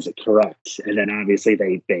has it correct, and then obviously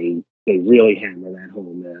they really hammer that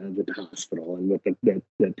home with the hospital and with the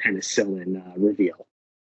penicillin reveal.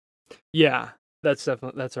 Yeah, that's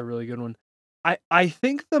a really good one. I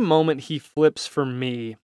think the moment he flips for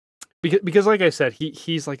me, because like I said,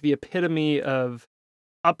 he's like the epitome of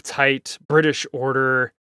uptight British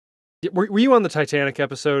order. Were you on the Titanic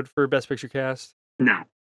episode for Best Picture Cast? No.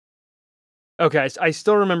 Okay, I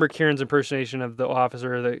still remember Kieran's impersonation of the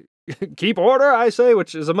officer, the keep order, I say,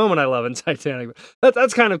 which is a moment I love in Titanic.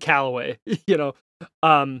 That's kind of Calloway, you know.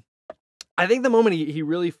 I think the moment he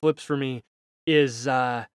really flips for me is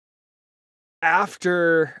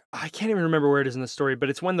after, I can't even remember where it is in the story,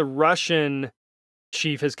 but it's when the Russian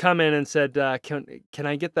chief has come in and said, can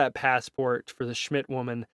I get that passport for the Schmidt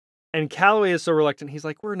woman? And Calloway is so reluctant. He's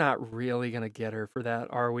like, we're not really going to get her for that,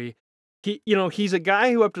 are we? He's a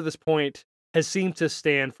guy who up to this point has seemed to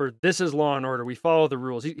stand for, this is law and order. We follow the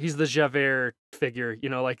rules. He's the Javert figure, you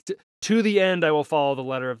know, like to the end, I will follow the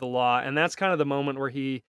letter of the law. And that's kind of the moment where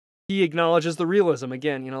he acknowledges the realism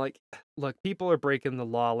again, you know, like, look, people are breaking the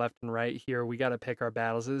law left and right here. We got to pick our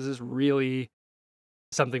battles. This is really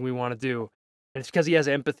something we want to do. And it's because he has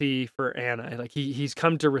empathy for Anna. Like he's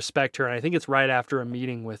come to respect her. And I think it's right after a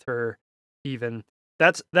meeting with her, even.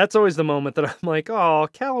 That's always the moment that I'm like, oh,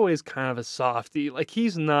 Calloway's kind of a softie. Like,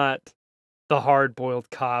 he's not the hard-boiled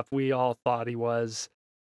cop we all thought he was.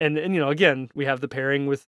 And you know, again, we have the pairing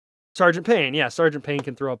with Sergeant Payne. Yeah, Sergeant Payne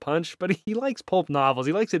can throw a punch, but he likes pulp novels.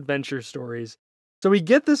 He likes adventure stories. So we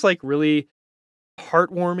get this like really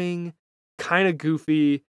heartwarming, kind of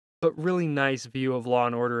goofy, but really nice view of Law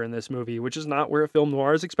and Order in this movie, which is not where a film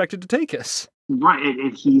noir is expected to take us. Right,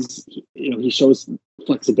 and he shows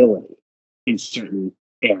flexibility in certain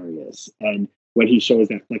areas, and when he shows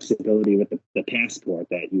that flexibility with the passport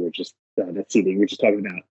that you were just that scene that you were just talking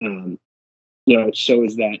about, it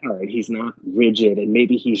shows that all right, he's not rigid, and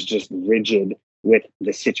maybe he's just rigid with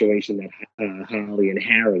the situation that Holly and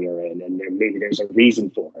Harry are in, and maybe there's a reason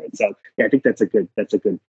for it. So yeah, I think that's a good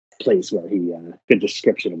place where he good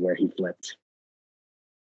description of where he flipped.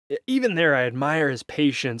 Even there, I admire his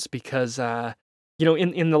patience because, in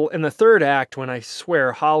the third act, when I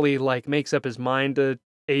swear Holly like makes up his mind to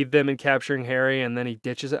aid them in capturing Harry, and then he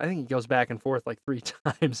ditches it. I think he goes back and forth like 3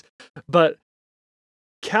 times, but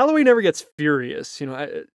Calloway never gets furious.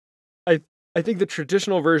 I think the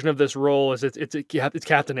traditional version of this role is it's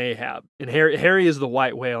Captain Ahab, and Harry is the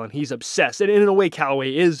white whale, and he's obsessed. And in a way,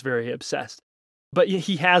 Calloway is very obsessed, but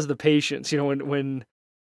he has the patience. When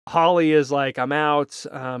Holly is like, "I'm out,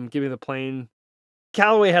 give me the plane,"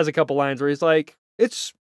 Calloway has a couple lines where he's like,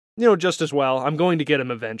 "It's just as well. I'm going to get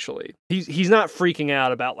him eventually." He's not freaking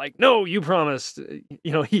out about like, "No, you promised."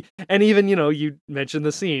 You mentioned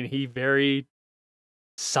the scene. He very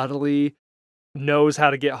subtly knows how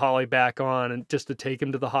to get Holly back on and just to take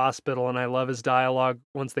him to the hospital. And I love his dialogue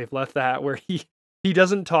once they've left that, where he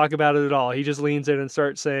doesn't talk about it at all. He just leans in and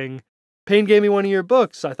starts saying, "Payne gave me one of your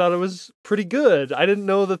books. I thought it was pretty good. I didn't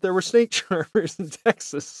know that there were snake charmers in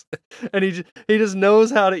Texas." And he just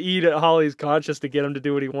knows how to eat at Holly's conscience to get him to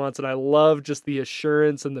do what he wants. And I love just the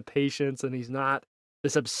assurance and the patience. And he's not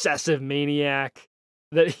this obsessive maniac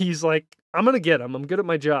that he's like, "I'm going to get him. I'm good at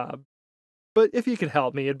my job. But if you could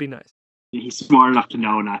help me, it'd be nice." He's smart enough to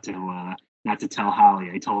know not to tell Holly,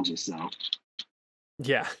 "I told you so."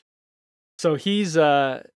 Yeah. So he's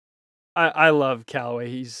I love Calloway.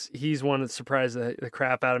 He's one that surprised the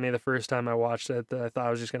crap out of me the first time I watched it. I thought I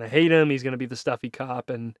was just gonna hate him. He's gonna be the stuffy cop,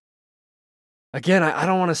 and again, I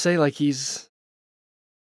don't want to say like he's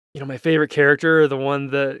my favorite character or the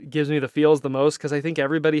one that gives me the feels the most, because I think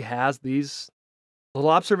everybody has these little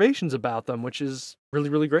observations about them, which is really,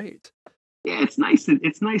 really great. Yeah, it's nice that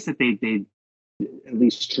they at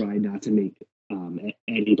least try not to make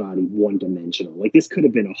anybody one dimensional. Like this could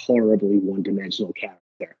have been a horribly one dimensional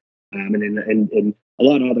character, and in a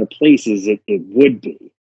lot of other places it would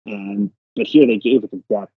be. But here they gave it the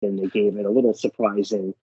depth, and they gave it a little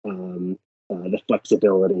surprising the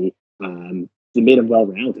flexibility. They made him well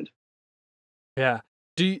rounded. Yeah.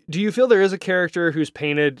 Do you feel there is a character who's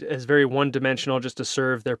painted as very one dimensional just to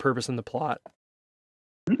serve their purpose in the plot?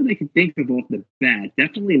 Not that I can think of off the bat.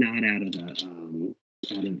 Definitely not out of the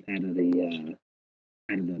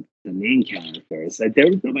main characters. There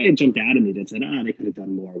was nobody that jumped out at me that said, they could have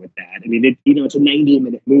done more with that. I mean, it's a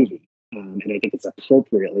 90-minute movie, and I think it's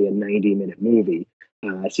appropriately a 90-minute movie.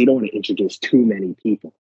 So you don't want to introduce too many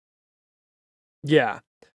people. Yeah,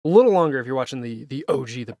 a little longer if you're watching the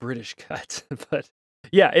OG, the British cut. But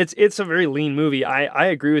yeah, it's a very lean movie. I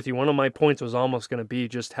agree with you. One of my points was almost going to be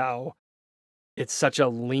just how it's such a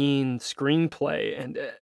lean screenplay, and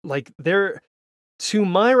to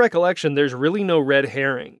my recollection, there's really no red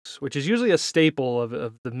herrings, which is usually a staple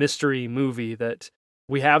of the mystery movie, that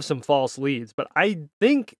we have some false leads, but I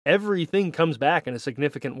think everything comes back in a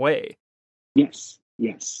significant way. Yes,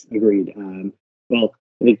 agreed. Well,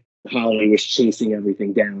 I think Holly was chasing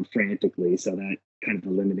everything down frantically, so that kind of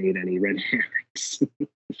eliminated any red herrings.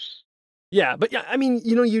 Yeah, but yeah, I mean,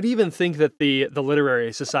 you'd even think that the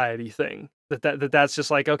literary society thing, that's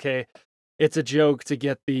just like, okay, it's a joke to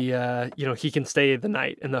get the he can stay the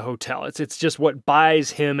night in the hotel. It's just what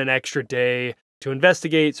buys him an extra day to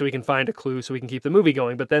investigate, so he can find a clue, so we can keep the movie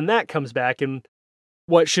going. But then that comes back in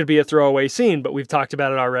what should be a throwaway scene, but we've talked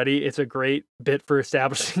about it already. It's a great bit for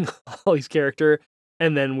establishing Holly's character,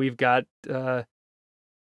 and then we've got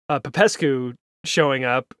Popescu showing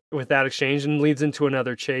up with that exchange and leads into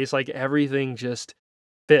another chase. Like everything just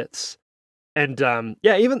fits. And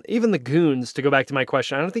even the goons, to go back to my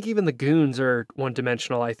question, I don't think even the goons are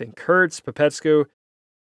one-dimensional. I think Kurtz, Popescu,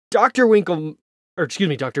 Dr.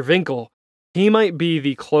 Vinkel, he might be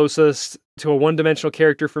the closest to a one-dimensional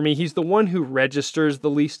character for me. He's the one who registers the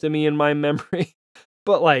least to me in my memory.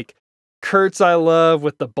 But like Kurtz I love,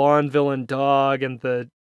 with the Bond villain dog and the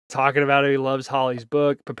talking about how he loves Holly's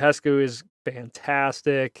book. Popescu is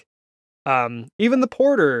fantastic. Even the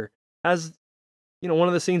porter has one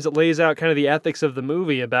of the scenes that lays out kind of the ethics of the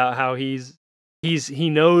movie about how he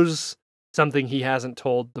knows something he hasn't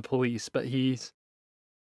told the police, but he's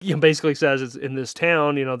basically says it's in this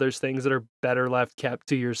town, there's things that are better left kept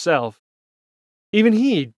to yourself. Even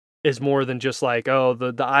he is more than just like,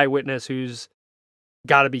 the eyewitness who's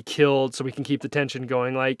got to be killed so we can keep the tension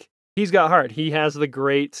going. Like, he's got heart. He has the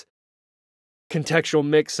great contextual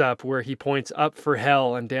mix-up where he points up for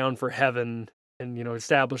hell and down for heaven, and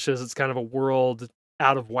establishes it's kind of a world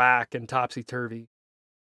out of whack and topsy-turvy.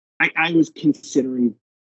 I was considering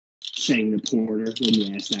saying the Porter when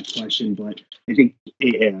you asked that question, but I think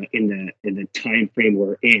in the time frame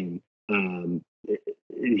we're in,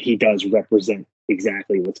 he does represent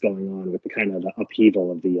exactly what's going on with the kind of the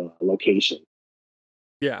upheaval of the location.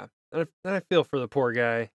 Yeah, and I feel for the poor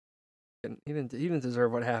guy. And he didn't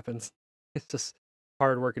deserve what happens. It's just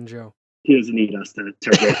hard-working Joe. He doesn't need us to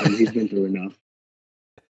rip him. He's been through enough.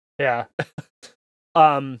 Yeah.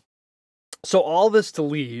 So all this to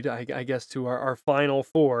lead, I guess, to our final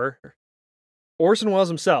four. Orson Welles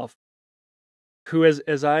himself, who,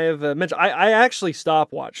 as I have mentioned, I actually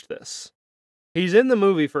stopwatched this. He's in the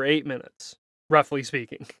movie for 8 minutes, roughly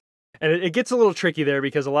speaking. And it gets a little tricky there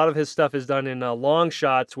because a lot of his stuff is done in long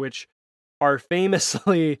shots, which are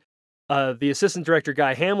famously the assistant director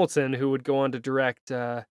Guy Hamilton, who would go on to direct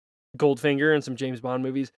Goldfinger and some James Bond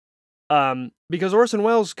movies. Because Orson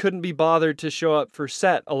Welles couldn't be bothered to show up for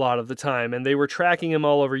set a lot of the time, and they were tracking him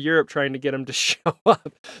all over Europe trying to get him to show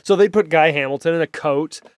up. So they put Guy Hamilton in a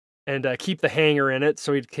coat and keep the hanger in it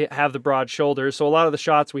so he'd have the broad shoulders. So a lot of the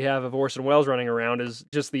shots we have of Orson Welles running around is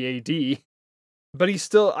just the AD. But he's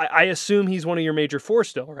still, I assume he's one of your major four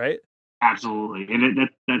still, right? Absolutely. And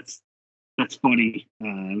that's funny.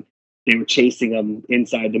 They were chasing him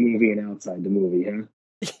inside the movie and outside the movie, huh?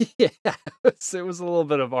 Yeah, it was a little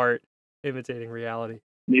bit of art imitating reality.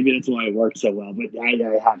 Maybe that's why it worked so well. But I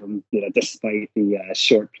have him, despite the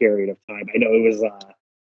short period of time. I know it was,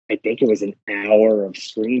 I think it was an hour of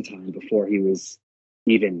screen time before he was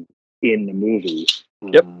even in the movie.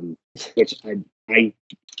 Yep. Which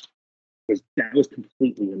that was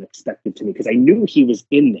completely unexpected to me because I knew he was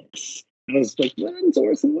in this. I was like, when's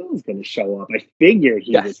Orson Welles going to show up? I figured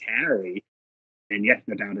he was Harry, and yet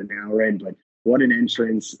about an hour in. But what an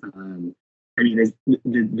entrance! I mean,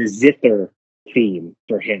 the zither theme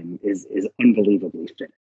for him is unbelievably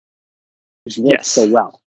fit. It works so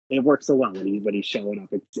well. It works so well when he's showing up.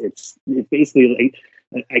 It's basically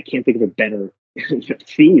like, I can't think of a better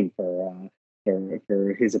theme for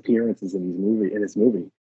his appearances in this movie.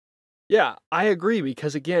 Yeah, I agree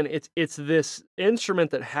because again, it's this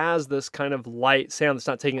instrument that has this kind of light sound that's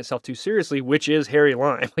not taking itself too seriously, which is Harry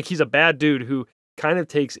Lime. Like, he's a bad dude who kind of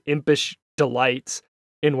takes impish delights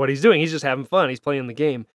in what he's doing. He's just having fun. He's playing the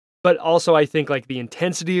game. But also, I think like the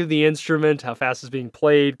intensity of the instrument, how fast it's being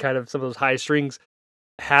played, kind of some of those high strings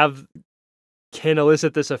can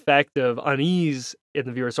elicit this effect of unease in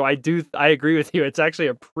the viewer. So I agree with you. It's actually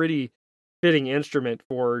a pretty fitting instrument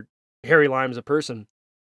for Harry Lime as a person.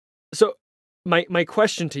 So my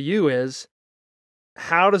question to you is,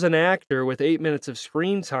 how does an actor with 8 minutes of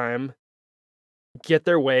screen time get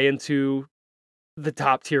their way into the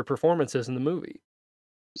top tier performances in the movie?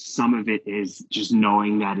 Some of it is just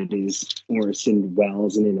knowing that it is Orson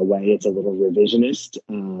Welles, and in a way it's a little revisionist.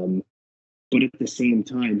 But at the same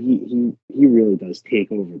time, he really does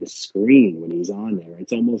take over the screen when he's on there.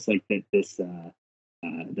 It's almost like that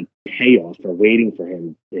the payoff for waiting for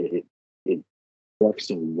him, it works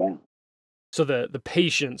so well. So the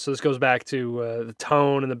patience. So this goes back to the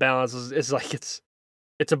tone and the balance. Is like it's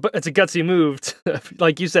a gutsy move.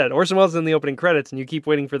 Like you said, Orson Welles is in the opening credits, and you keep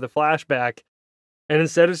waiting for the flashback, and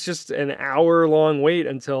instead it's just an hour-long wait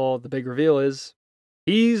until the big reveal is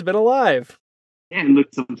he's been alive. And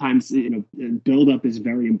look, sometimes build up is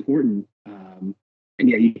very important. And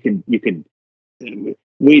yeah, you could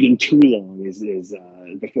waiting too long is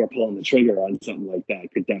before pulling the trigger on something like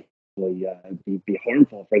that could definitely be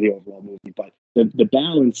harmful for the overall movie. But the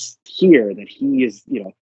balance here that he is,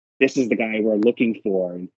 this is the guy we're looking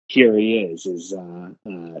for, and here he is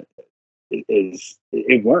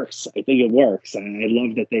it works. I think it works. I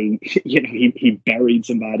love that they, he buried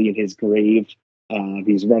somebody in his grave.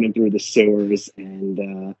 He's running through the sewers,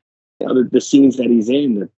 and the scenes that he's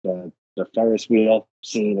in, the Ferris wheel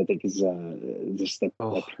scene, I think is just the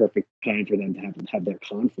perfect time for them to have their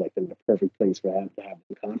conflict, and the perfect place for them to have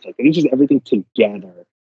the conflict. And it's just everything together.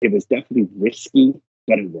 It was definitely risky,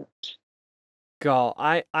 but it worked. Gall,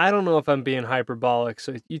 I don't know if I'm being hyperbolic,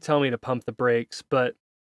 so you tell me to pump the brakes, but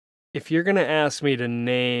if you're going to ask me to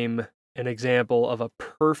name an example of a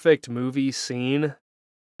perfect movie scene,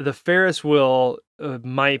 the Ferris wheel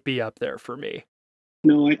might be up there for me.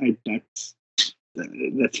 No, that's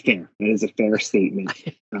fair. That is a fair statement.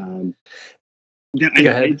 I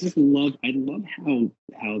just love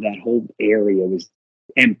how that whole area was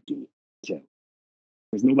empty too.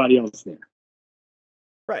 There's nobody else there.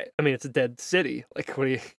 Right. I mean, it's a dead city. Like, what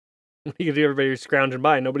do you? What are you gonna do? Everybody's scrounging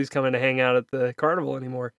by. Nobody's coming to hang out at the carnival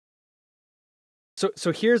anymore.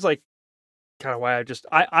 So here's like kind of why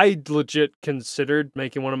I legit considered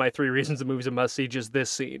making one of my 3 reasons the movie's a must see just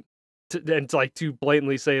this scene, to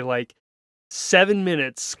blatantly say like 7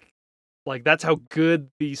 minutes, like that's how good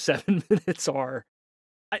these 7 minutes are,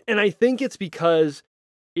 and I think it's because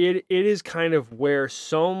it is kind of where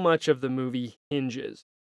so much of the movie hinges,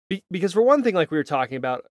 because for one thing, like we were talking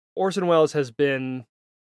about, Orson Welles has been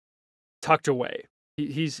tucked away.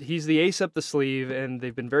 He's the ace up the sleeve, and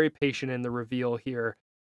they've been very patient in the reveal here.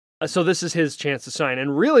 So this is his chance to shine,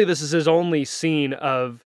 and really this is his only scene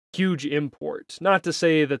of huge import. Not to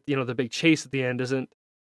say that the big chase at the end isn't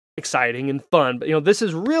exciting and fun, but this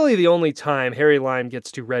is really the only time Harry Lime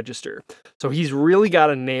gets to register. So he's really got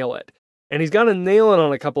to nail it, and he's got to nail it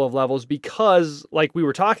on a couple of levels because, like we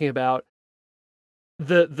were talking about,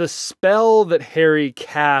 the spell that Harry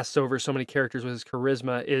casts over so many characters with his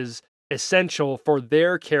charisma is essential for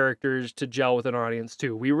their characters to gel with an audience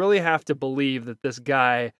too. We really have to believe that this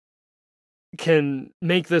guy can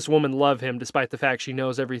make this woman love him despite the fact she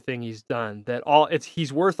knows everything he's done.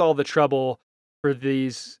 He's worth all the trouble for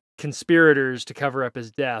these conspirators to cover up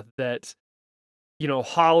his death. That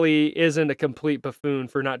Holly isn't a complete buffoon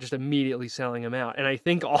for not just immediately selling him out. And I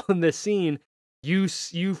think all in this scene, you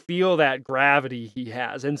feel that gravity he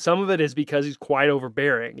has, and some of it is because he's quite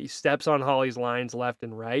overbearing. He steps on Holly's lines left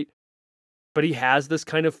and right, but he has this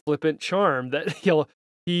kind of flippant charm that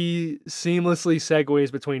he seamlessly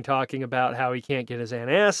segues between talking about how he can't get his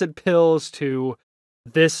antacid pills to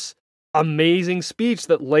this amazing speech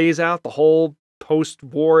that lays out the whole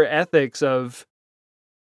post-war ethics of,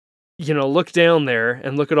 look down there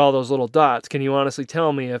and look at all those little dots. Can you honestly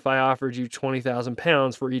tell me if I offered you 20,000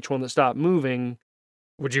 pounds for each one that stopped moving,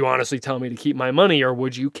 would you honestly tell me to keep my money, or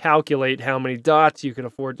would you calculate how many dots you can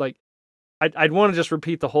afford? Like, I'd want to just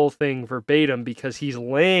repeat the whole thing verbatim because he's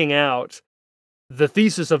laying out the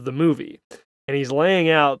thesis of the movie, and he's laying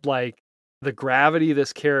out like the gravity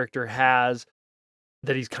this character has,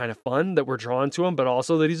 that he's kind of fun, that we're drawn to him, but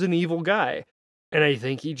also that he's an evil guy. And I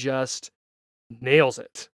think he just nails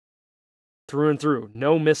it through and through.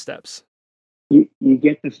 No missteps. You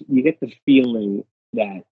get the feeling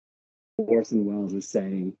that Orson Welles is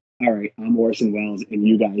saying, all right, I'm Orson Welles and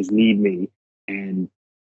you guys need me, and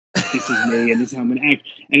this is me, and this is how I'm gonna act.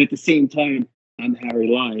 And at the same time, I'm Harry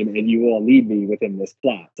Lime, and you all need me within this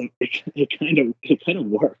plot. So it kind of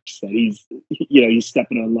works that he's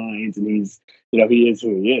stepping on lines, and he is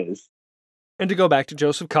who he is. And to go back to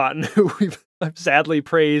Joseph Cotten, who we've sadly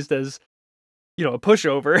praised as a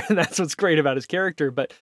pushover, and that's what's great about his character.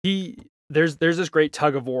 But there's this great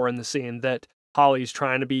tug of war in the scene that Holly's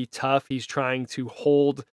trying to be tough. He's trying to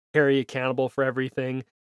hold Harry accountable for everything,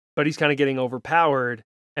 but he's kind of getting overpowered.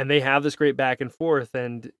 And they have this great back and forth.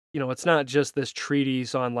 And, it's not just this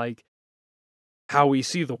treatise on like how we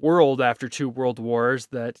see the world after 2 world wars,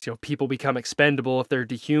 that, people become expendable if they're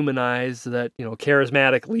dehumanized, that, a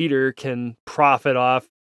charismatic leader can profit off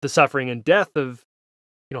the suffering and death of,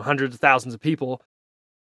 hundreds of thousands of people.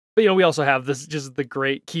 But, we also have this, just the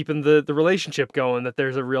great keeping the relationship going, that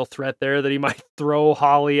there's a real threat there that he might throw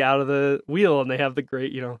Holly out of the wheel. And they have the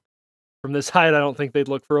great, from this height, I don't think they'd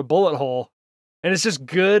look for a bullet hole. And it's just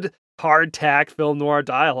good, hard-tack film noir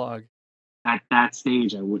dialogue. At that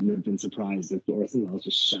stage, I wouldn't have been surprised if Orson Welles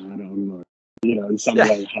just shot him, or in some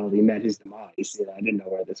way how he met his demise. I didn't know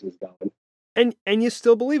where this was going. And you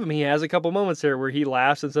still believe him. He has a couple moments there where he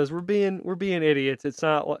laughs and says, "We're being idiots. It's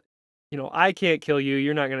not, I can't kill you.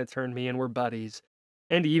 You're not going to turn me in. We're buddies."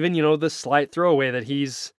 And even the slight throwaway that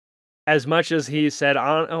he's, as much as he said,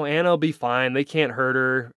 "Oh, Anna'll be fine. They can't hurt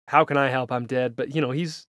her. How can I help? I'm dead." But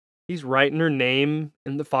he's writing her name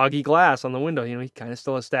in the foggy glass on the window. He kind of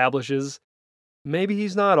still establishes maybe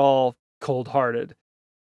he's not all cold-hearted.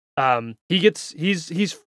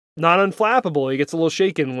 He's not unflappable. He gets a little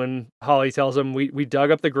shaken when Holly tells him, we dug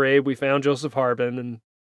up the grave, we found Joseph Harbin, and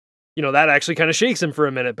that actually kind of shakes him for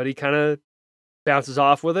a minute, but he kind of bounces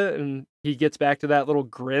off with it, and he gets back to that little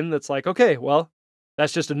grin that's like, okay, well,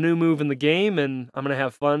 that's just a new move in the game, and I'm going to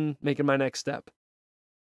have fun making my next step.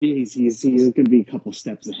 He's going to be a couple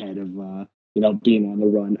steps ahead of being on the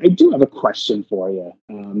run. I do have a question for you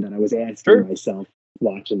that I was asking myself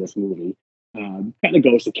watching this movie. Kind of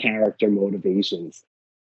goes to character motivations.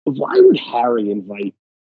 Why would Harry invite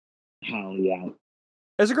Holly out?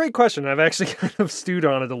 That's a great question. I've actually kind of stewed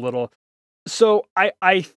on it a little. So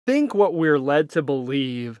I think what we're led to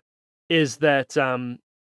believe is that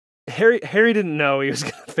Harry didn't know he was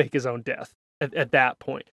going to fake his own death at that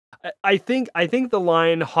point. I think the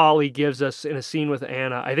line Holly gives us in a scene with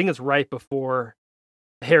Anna, I think it's right before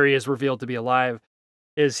Harry is revealed to be alive.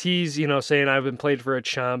 is he's, saying I've been played for a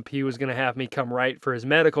chump. He was going to have me come right for his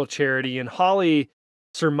medical charity. And Holly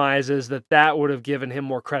surmises that would have given him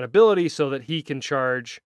more credibility so that he can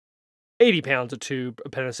charge 80 pounds a tube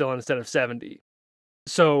of penicillin instead of 70.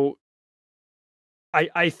 So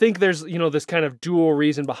I think there's, this kind of dual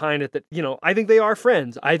reason behind it that, I think they are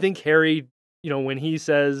friends. I think Harry, when he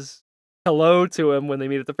says hello to him when they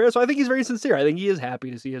meet at the fair, so I think he's very sincere. I think he is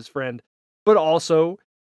happy to see his friend. But also,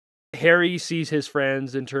 Harry sees his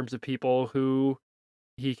friends in terms of people who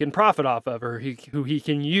he can profit off of or who he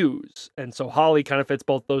can use. And so Holly kind of fits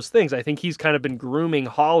both those things. I think he's kind of been grooming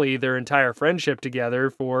Holly their entire friendship together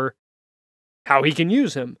for how he can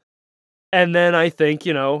use him. And then I think,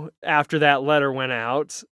 after that letter went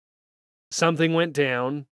out, something went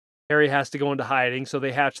down. Harry has to go into hiding. So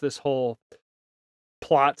they hatch this whole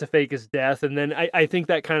plot to fake his death. And then I think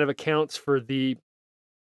that kind of accounts for the,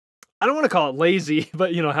 I don't want to call it lazy,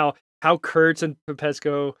 but how Kurtz and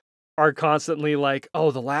Pepesco are constantly like,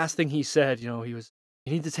 oh, the last thing he said, he was,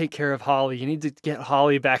 you need to take care of Holly. You need to get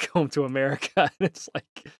Holly back home to America. And it's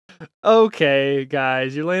like, okay,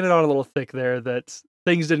 guys, you're laying it on a little thick there that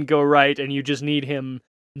things didn't go right and you just need him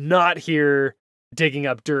not here digging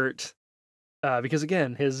up dirt. Because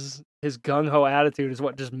again, his gung-ho attitude is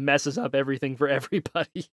what just messes up everything for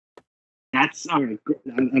everybody. That's all right.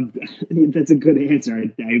 That's a good answer.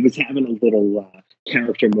 I was having a little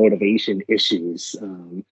character motivation issues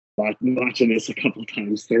watching this a couple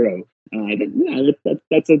times through.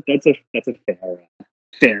 That's a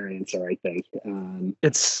fair answer, I think.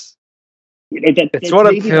 It's that's what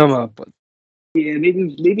I've come up with. Yeah,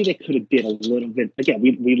 maybe they could have did a little bit. Again,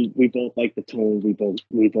 we both like the tone.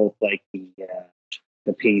 We both like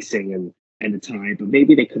the pacing and the time, but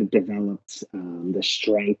maybe they could have developed the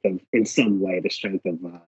strength of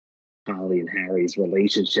Holly and Harry's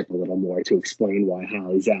relationship a little more to explain why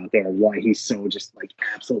Holly's out there and why he's so just like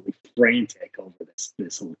absolutely frantic over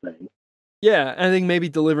this whole thing. Yeah, I think maybe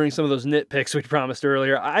delivering some of those nitpicks we promised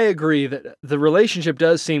earlier. I agree that the relationship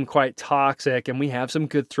does seem quite toxic, and we have some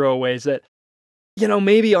good throwaways that,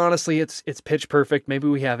 maybe honestly it's pitch perfect. Maybe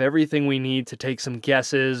we have everything we need to take some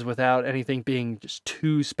guesses without anything being just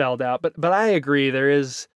too spelled out. But I agree, there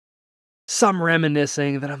is some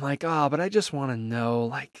reminiscing that I'm like, but I just want to know,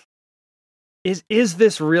 like, is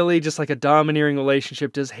this really just like a domineering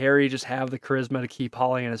relationship? Does Harry just have the charisma to keep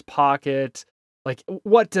Holly in his pocket? Like,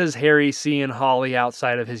 what does Harry see in Holly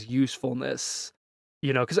outside of his usefulness?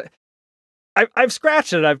 Because I've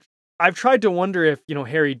scratched it. I've tried to wonder if,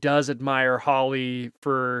 Harry does admire Holly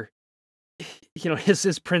for,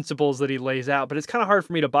 his principles that he lays out, but it's kind of hard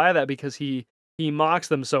for me to buy that because he mocks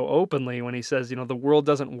them so openly when he says, the world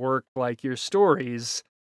doesn't work like your stories.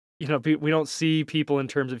 We don't see people in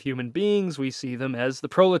terms of human beings. We see them as the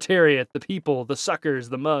proletariat, the people, the suckers,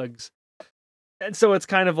 the mugs. And so it's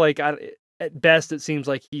kind of like, at best, it seems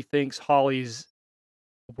like he thinks Holly's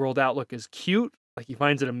world outlook is cute. Like he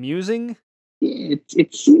finds it amusing. Yeah,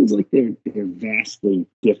 it seems like they're vastly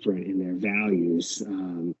different in their values.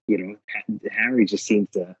 Harry just seems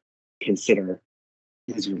to consider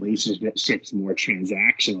his relationships more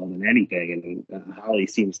transactional than anything, and Holly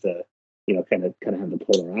seems to, kind of have the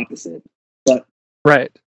polar opposite. But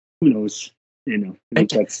right, who knows?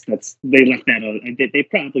 That's they left that. They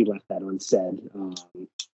probably left that unsaid,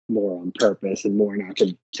 more on purpose and more not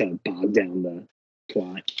to bog down the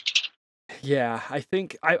plot. Yeah, I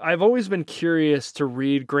think I've always been curious to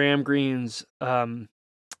read Graham Greene's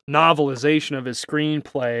novelization of his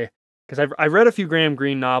screenplay, because I've read a few Graham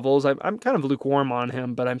Greene novels. I'm kind of lukewarm on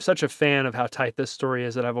him, but I'm such a fan of how tight this story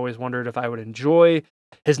is that I've always wondered if I would enjoy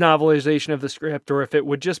his novelization of the script or if it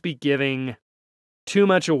would just be giving too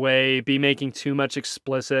much away, be making too much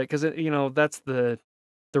explicit, because that's the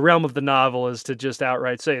realm of the novel, is to just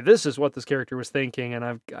outright say this is what this character was thinking, and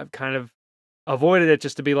I've kind of avoided it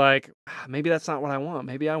just to be like, maybe that's not what I want.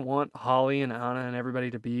 Maybe I want Holly and Anna and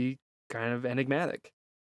everybody to be kind of enigmatic.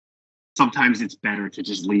 Sometimes it's better to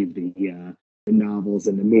just leave the novels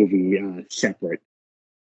and the movie separate.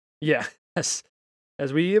 Yeah,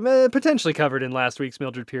 as we potentially covered in last week's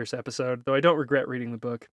Mildred Pierce episode, though I don't regret reading the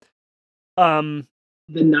book. The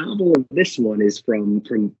novel of this one is from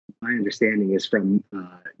my understanding is from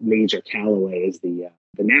Major Calloway as the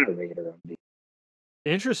narrator of the.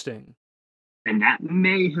 Interesting. And that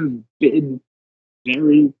may have been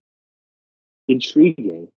very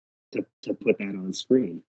intriguing to put that on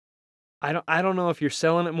screen. I don't know if you're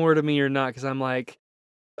selling it more to me or not, because I'm like,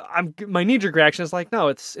 my knee-jerk reaction is like, no,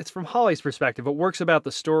 it's from Holly's perspective. What works about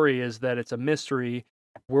the story is that it's a mystery.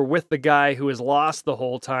 We're with the guy who is lost the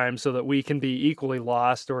whole time so that we can be equally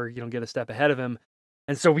lost or, get a step ahead of him.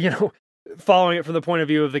 And so, following it from the point of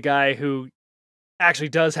view of the guy who actually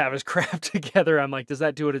does have his crap together, I'm like, does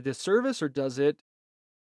that do it a disservice or does it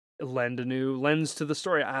lend a new lens to the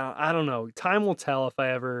story? I don't know. Time will tell if I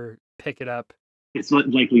ever pick it up. It's not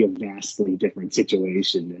likely a vastly different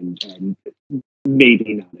situation and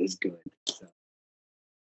maybe not as good. So.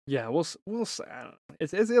 Yeah, we'll I don't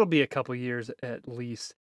know. It'll be a couple years at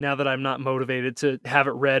least. Now that I'm not motivated to have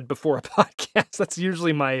it read before a podcast, that's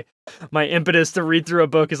usually my impetus to read through a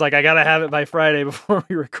book is like, I gotta have it by Friday before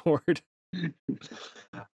we record.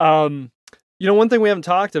 One thing we haven't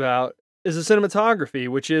talked about is the cinematography,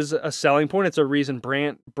 which is a selling point. It's a reason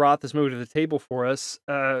Brant brought this movie to the table for us.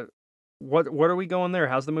 What are we going there?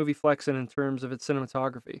 How's the movie flexing in terms of its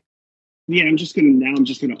cinematography? Yeah, I'm just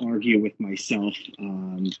gonna argue with myself,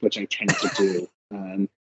 which I tend to do.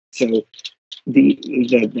 So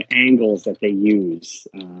the angles that they use,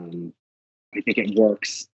 I think it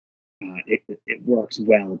works. It works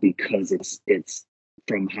well because it's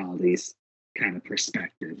from Holly's kind of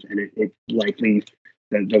perspective, and it likely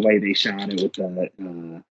the way they shot it with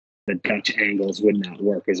the Dutch angles would not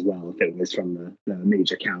work as well if it was from the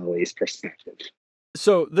Major Calloway's perspective.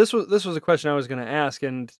 So this was a question I was going to ask,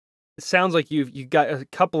 and it sounds like you got a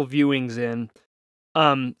couple viewings in.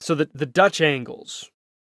 So the Dutch angles.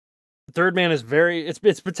 Third Man is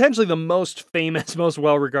it's potentially the most famous, most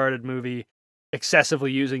well-regarded movie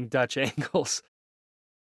excessively using Dutch angles.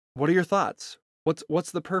 What are your thoughts?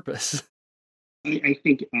 What's the purpose? I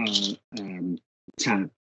think to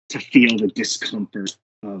feel the discomfort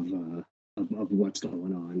of what's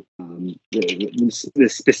going on,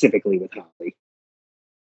 specifically with Holly.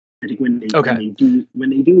 I think when they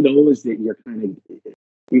do those, that you're kind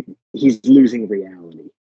of he's losing reality.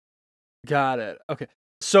 Got it. Okay.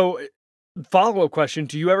 So, follow-up question: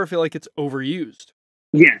 do you ever feel like it's overused?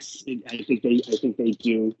 Yes, I think they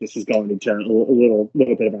do. This is going into a little bit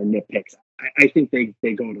of our nitpicks. I think they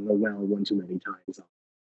go to the well one too many times.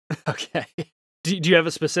 Okay. Do you have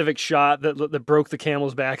a specific shot that broke the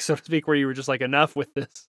camel's back, so to speak, where you were just like, enough with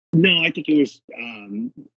this? No, I think it was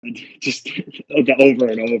just over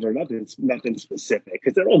and over. Nothing specific,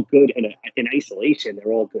 because they're all good in isolation.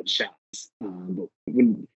 They're all good shots. But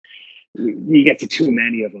when you get to too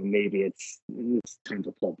many of them, maybe it's time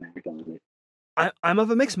to pull back on it. I'm of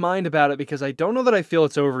a mixed mind about it because I don't know that I feel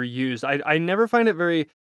it's overused. I never find it very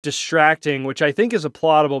distracting, which I think is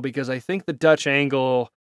applaudable because I think the Dutch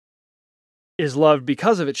angle is loved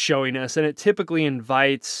because of its showiness, and it typically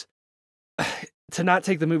invites to not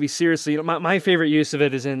take the movie seriously. My favorite use of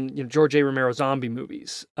it is in George A. Romero zombie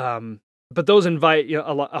movies, but those invite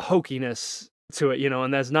a hokiness to it,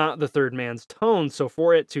 and that's not the Third Man's tone. So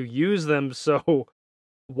for it to use them so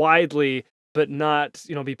widely, but not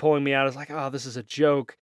be pulling me out as like, oh, this is a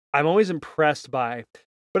joke, I'm always impressed by.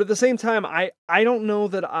 But at the same time, I don't know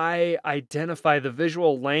that I identify the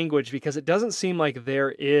visual language because it doesn't seem like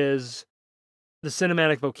there is the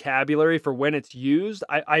cinematic vocabulary for when it's used.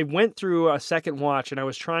 I went through a second watch and I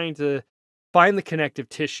was trying to find the connective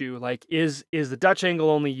tissue. Like, is the Dutch angle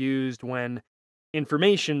only used when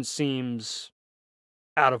information seems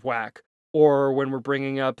out of whack, or when we're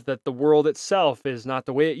bringing up that the world itself is not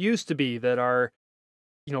the way it used to be, that our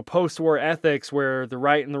post-war ethics where the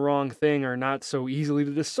right and the wrong thing are not so easily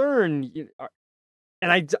to discern,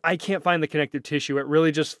 and I can't find the connective tissue. It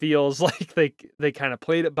really just feels like they kind of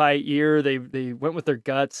played it by ear. They went with their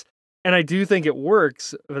guts, and I do think it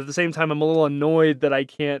works. But at the same time, I'm a little annoyed that I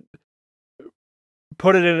can't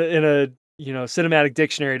put it in a cinematic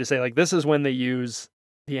dictionary to say like this is when they use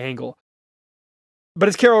the angle. But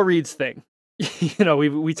it's Carol Reed's thing.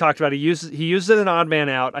 We talked about he uses it in Odd Man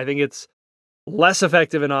Out. I think it's less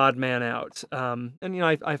effective in Odd Man Out. And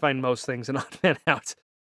I find most things in Odd Man Out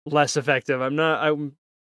less effective. I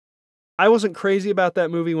wasn't crazy about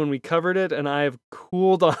that movie when we covered it, and I have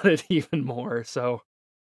cooled on it even more. So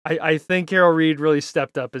I think Carol Reed really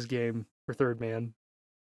stepped up his game for Third Man.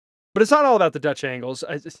 But it's not all about the Dutch angles.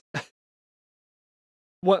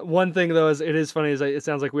 One thing though is it is funny is it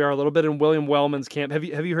sounds like we are a little bit in William Wellman's camp. Have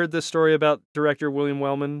you heard this story about director William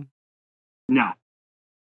Wellman? No.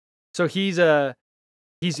 So he's been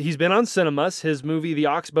on Cinemus. His movie The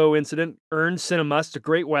Oxbow Incident earned Cinemus. It's a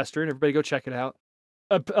great Western. Everybody go check it out.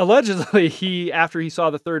 Allegedly, after he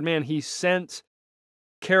saw The Third Man, he sent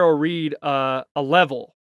Carol Reed a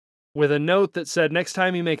level with a note that said, next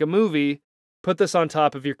time you make a movie, put this on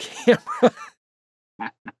top of your camera.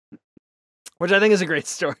 Which I think is a great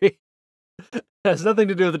story. It has nothing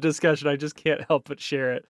to do with the discussion. I just can't help but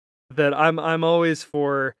share it. That I'm always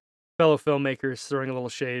for fellow filmmakers throwing a little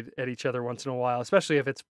shade at each other once in a while, especially if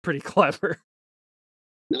it's pretty clever.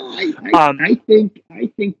 No, I think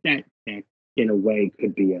that in a way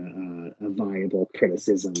could be a viable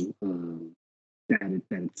criticism.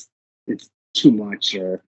 it's too much,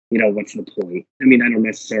 or what's the point? I mean, I don't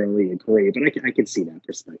necessarily agree, but I can see that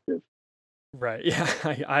perspective. Right. Yeah.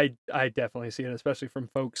 I definitely see it, especially from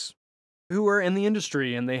folks who are in the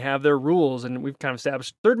industry and they have their rules. And we've kind of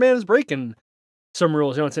established Third Man is breaking some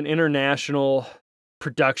rules. It's an international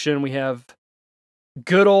production. We have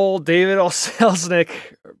good old David O. Selznick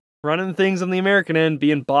running things on the American end,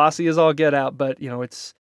 being bossy as all get out. But,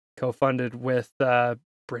 it's co-funded with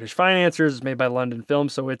British financiers, made by London Film.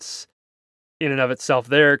 So it's in and of itself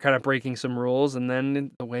there kind of breaking some rules. And then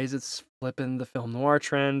in the ways it's flipping the film noir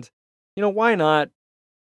trend, why not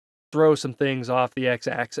throw some things off the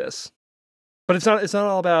x-axis? But it's not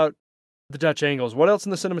all about the Dutch angles. What else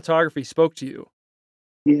in the cinematography spoke to you?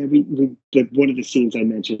 Yeah, one of the scenes I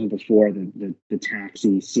mentioned before, the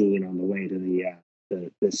taxi scene on the way to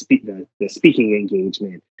the speaking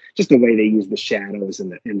engagement, just the way they use the shadows in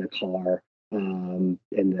the car, and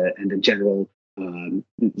the general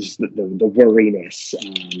just the worriness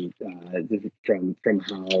from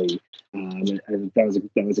Holly.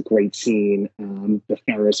 That was a great scene. The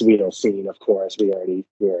Ferris wheel scene, of course, we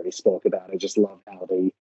already spoke about. I just love how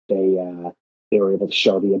they were able to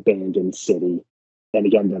show the abandoned city. And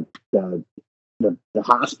again, the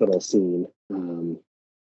hospital scene,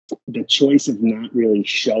 the choice of not really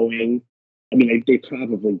showing. I mean,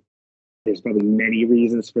 there's probably many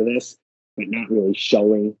reasons for this, but not really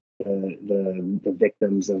showing the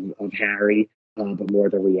victims of Harry, but more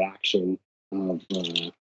the reaction of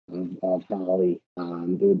Holly.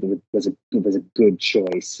 It was a good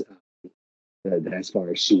choice as far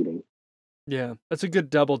as shooting. Yeah, that's a good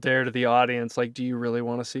double dare to the audience. Like, do you really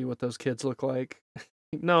want to see what those kids look like?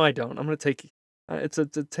 No, I don't. I'm going to take it's a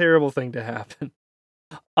terrible thing to happen.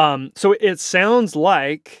 So it sounds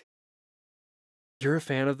like you're a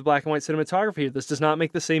fan of the black and white cinematography. This does not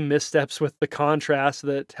make the same missteps with the contrast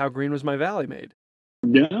that How Green Was My Valley made.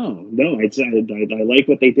 No, I like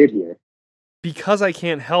what they did here. Because I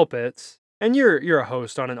can't help it, and you're a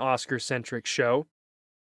host on an Oscar-centric show,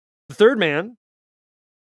 The Third Man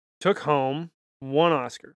took home 1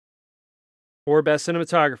 Oscar for Best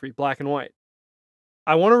Cinematography, black and white.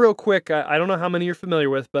 I want to real quick, I don't know how many you're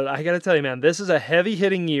familiar with, but I got to tell you, man, this is a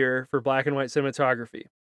heavy-hitting year for black and white cinematography.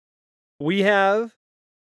 We have,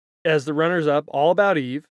 as the runners-up, All About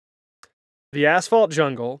Eve, The Asphalt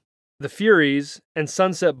Jungle, The Furies, and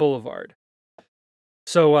Sunset Boulevard.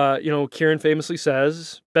 So, Kieran famously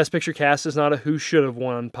says, Best Picture Cast is not a who should have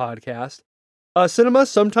won podcast. Cinema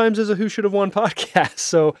sometimes is a who should have won podcast.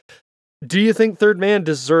 So, do you think Third Man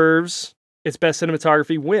deserves its best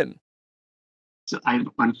cinematography win? So,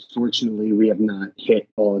 unfortunately, we have not hit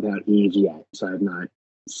All About Eve yet, so I have not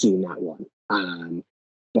seen that one.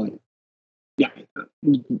 But yeah,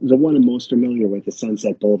 the one I'm most familiar with is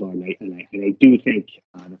Sunset Boulevard, and I do think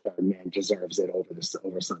The Third Man deserves it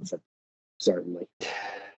over Sunset, certainly.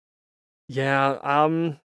 Yeah,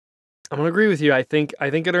 I'm gonna agree with you. I think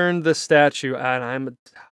it earned the statue, and I'm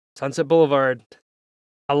Sunset Boulevard.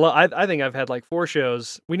 I think I've had like 4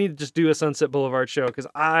 shows. We need to just do a Sunset Boulevard show because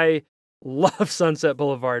I love Sunset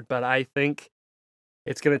Boulevard, but I think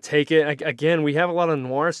it's gonna take it. Again, we have a lot of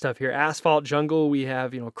noir stuff here. Asphalt Jungle, we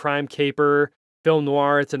have crime caper, film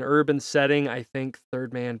noir. It's an urban setting. I think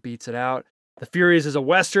Third Man beats it out. The Furies is a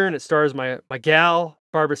western. It stars my gal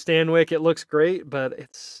Barbara Stanwyck. It looks great, but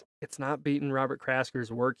it's not beating Robert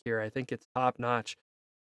Krasker's work here. I think it's top notch.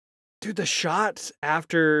 Dude, the shots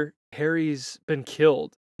after Harry's been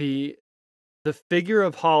killed, the figure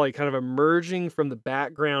of Holly kind of emerging from the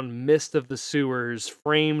background mist of the sewers,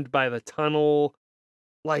 framed by the tunnel,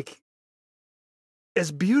 like,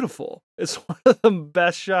 it's beautiful. It's one of the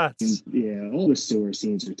best shots. Yeah, all the sewer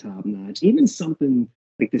scenes are top notch. Even something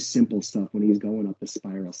like the simple stuff when he's going up the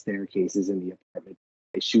spiral staircases in the apartment,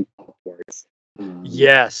 they shoot upwards.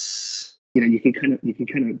 Yes. You can kind of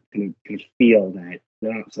feel that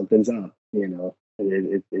something's up.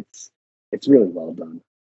 It's really well done.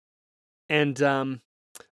 And I'm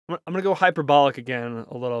gonna go hyperbolic again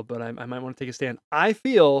a little, but I might want to take a stand. I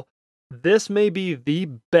feel this may be the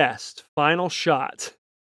best final shot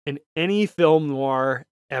in any film noir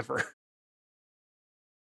ever,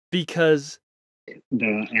 because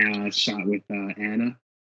the shot with Anna.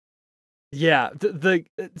 Yeah,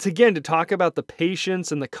 it's again to talk about the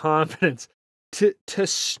patience and the confidence to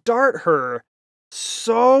start her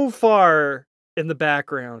so far in the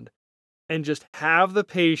background and just have the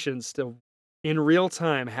patience to in real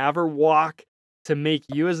time have her walk to make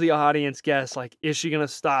you as the audience guess, like, is she going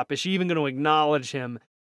to stop? Is she even going to acknowledge him?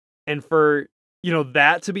 And for,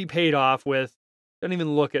 that to be paid off with, don't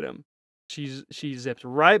even look at him. She zips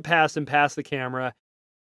right past him, past the camera,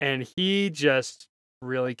 and he just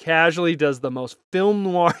really casually does the most film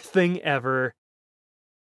noir thing ever.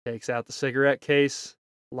 Takes out the cigarette case,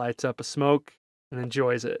 lights up a smoke, and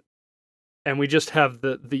enjoys it. And we just have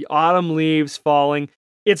the autumn leaves falling.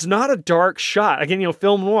 It's not a dark shot. Again,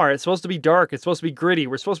 film noir, it's supposed to be dark. It's supposed to be gritty.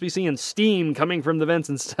 We're supposed to be seeing steam coming from the vents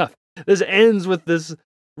and stuff. This ends with this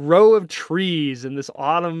row of trees and this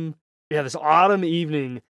autumn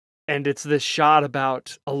evening. And it's this shot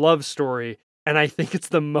about a love story. And I think it's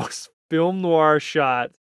the most film noir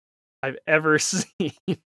shot I've ever seen.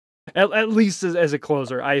 At least as a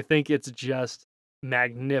closer. I think it's just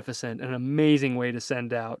magnificent, an amazing way to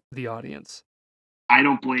send out the audience. I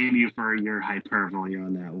don't blame you for your hyperbole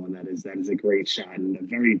on that one. That is a great shot and a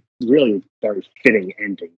really very fitting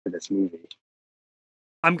ending to this movie.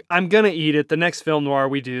 I'm gonna eat it. The next film noir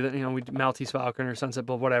we do, we do Maltese Falcon or Sunset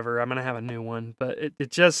Boulevard, whatever. I'm gonna have a new one, but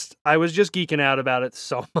I was just geeking out about it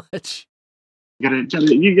so much. You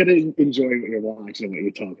gotta enjoy what you're watching and what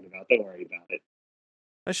you're talking about. Don't worry about it.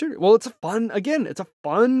 I should. Well, it's a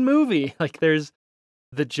fun movie. Like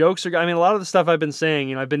the jokes are. I mean, a lot of the stuff I've been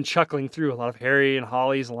saying, I've been chuckling through a lot of Harry and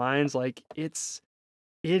Holly's lines. Like it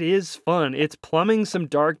is fun. It's plumbing some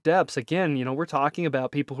dark depths. Again, we're talking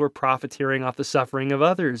about people who are profiteering off the suffering of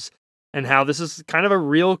others, and how this is kind of a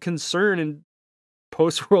real concern in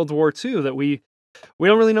post World War II that we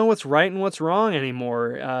don't really know what's right and what's wrong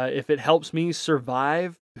anymore. If it helps me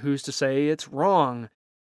survive, who's to say it's wrong?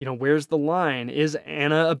 Where's the line? Is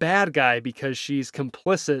Anna a bad guy because she's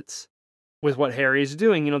complicit with what Harry's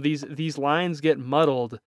doing? These lines get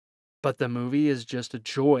muddled, but the movie is just a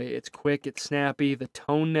joy. It's quick, it's snappy, the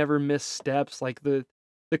tone never missteps. Like the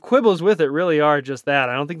quibbles with it really are just that.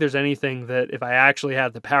 I don't think there's anything that if I actually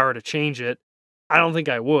had the power to change it, I don't think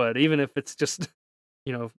I would, even if it's just,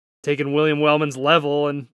 taking William Wellman's level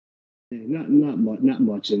and not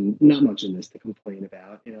much in this to complain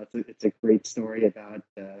about. It's a great story about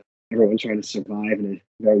everyone trying to survive in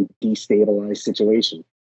a very destabilized situation,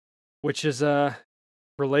 which is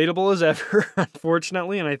relatable as ever,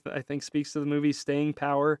 unfortunately, and I think speaks to the movie's staying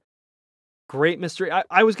power. Great mystery.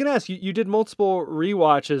 I was gonna ask you. You did multiple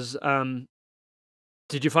rewatches.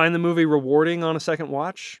 Did you find the movie rewarding on a second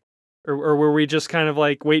watch, or were we just kind of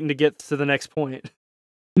like waiting to get to the next point?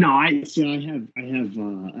 No, I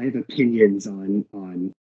have opinions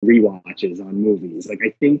on rewatches on movies. Like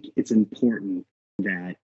I think it's important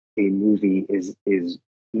that a movie is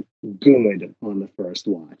good on the first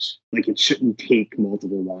watch. Like it shouldn't take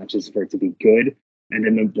multiple watches for it to be good, and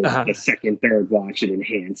then the second, third watch should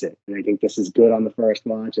enhance it. And I think this is good on the first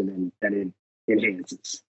watch, and then it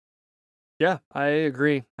enhances. Yeah, I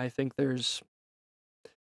agree. I think there's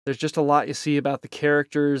just a lot you see about the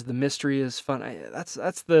characters. The mystery is fun. That's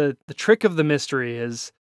the trick of the mystery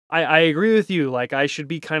is I agree with you. Like I should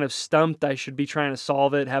be kind of stumped. I should be trying to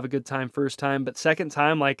solve it, have a good time first time, but second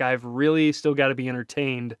time, like I've really still got to be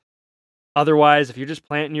entertained. Otherwise, if you're just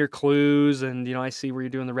planting your clues and, I see where you're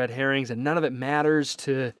doing the red herrings and none of it matters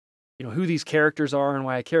to, who these characters are and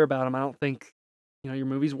why I care about them, I don't think, your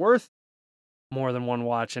movie's worth more than one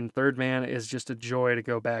watch. And Third Man is just a joy to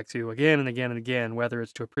go back to again and again and again, whether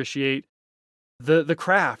it's to appreciate the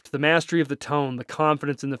craft, the mastery of the tone, the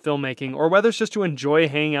confidence in the filmmaking, or whether it's just to enjoy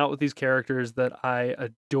hanging out with these characters that I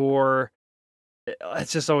adore.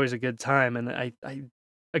 It's just always a good time. And I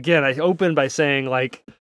open by saying, like,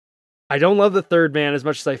 I don't love The Third Man as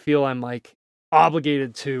much as I feel I'm like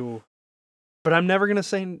obligated to, but I'm never going to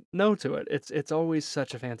say no to it. It's always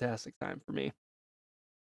such a fantastic time for me.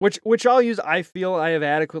 Which I'll use. I feel I have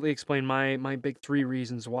adequately explained my big three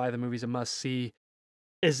reasons why the movie's a must see.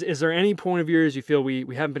 Is there any point of yours you feel we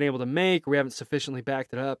haven't been able to make, or we haven't sufficiently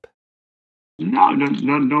backed it up? No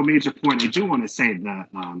major point. I do want to say that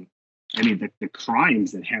the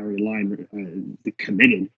crimes that Harry Lime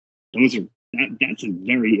committed, that's a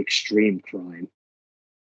very extreme crime.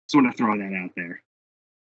 Just want to throw that out there.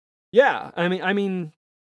 Yeah, I mean,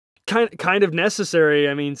 kind of necessary.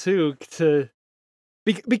 I mean, too,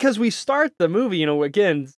 because we start the movie,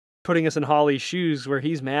 again, putting us in Holly's shoes, where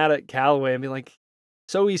he's mad at Calloway and be like,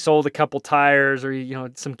 so he sold a couple tires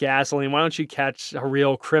or some gasoline. Why don't you catch a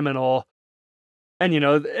real criminal? And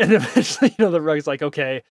and eventually, the Rug's like,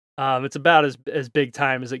 okay, it's about as big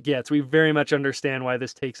time as it gets. We very much understand why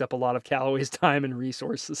this takes up a lot of Calloway's time and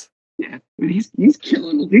resources. Yeah, he's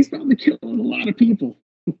probably killing a lot of people.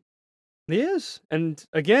 He is, and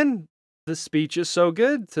again, the speech is so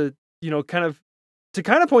good to kind of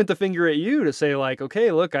point the finger at you to say, like,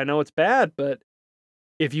 okay, look, I know it's bad, but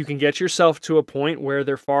if you can get yourself to a point where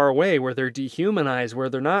they're far away, where they're dehumanized, where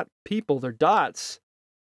they're not people, they're dots,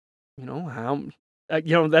 how,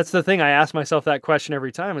 that's the thing. I ask myself that question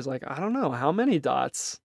every time is like, I don't know, how many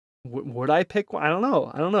dots? would I pick one? I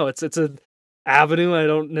don't know. It's a avenue I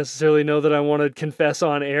don't necessarily know that I want to confess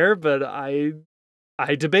on air, but I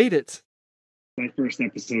debate it. My first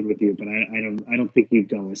episode with you, but I don't think you'd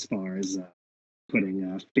go as far as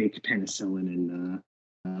putting fake penicillin in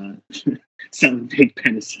selling fake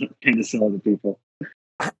penicillin to people.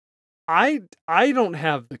 I don't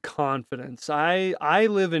have the confidence. I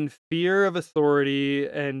live in fear of authority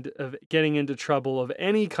and of getting into trouble of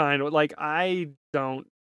any kind. Like I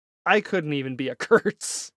couldn't even be a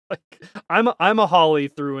Kurtz. Like I'm a Holly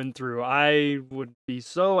through and through. I would be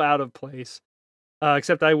so out of place.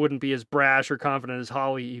 Except I wouldn't be as brash or confident as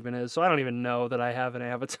Holly even is. So I don't even know that I have an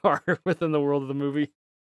avatar within the world of the movie.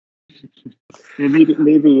 Maybe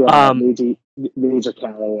Major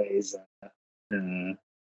Calloway's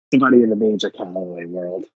somebody in the Major Calloway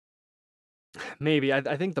world. Maybe.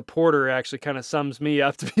 I think the porter actually kind of sums me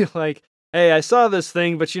up to be like, hey, I saw this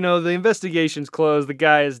thing, but the investigation's closed. The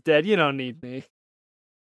guy is dead. You don't need me.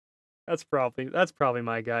 That's probably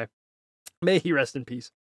my guy. May he rest in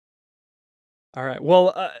peace. All right.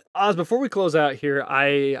 Well, Oz, before we close out here,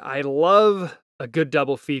 I love a good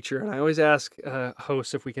double feature, and I always ask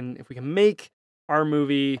hosts if we can make our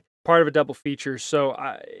movie part of a double feature. So,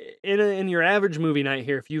 in your average movie night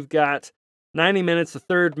here, if you've got 90 minutes, the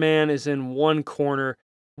third man is in one corner,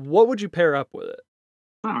 what would you pair up with it?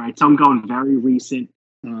 All right. So I'm going very recent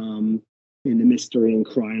in the mystery and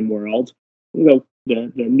crime world. The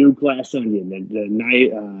new Glass Onion,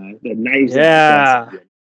 the knives. Yeah.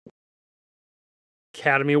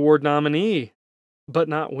 Academy Award nominee, but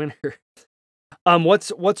not winner.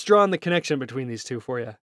 What's drawing the connection between these two for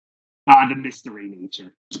you? The mystery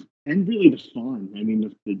nature, and really the fun. I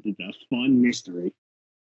mean, the fun mystery.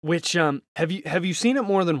 Which have you seen it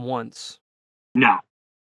more than once? No.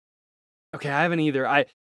 Okay, I haven't either.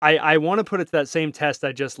 I want to put it to that same test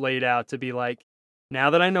I just laid out to be like,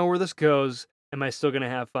 now that I know where this goes, am I still gonna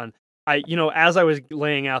have fun? As I was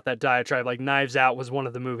laying out that diatribe, like Knives Out was one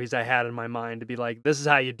of the movies I had in my mind to be like, this is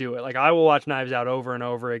how you do it. Like I will watch Knives Out over and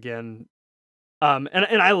over again. And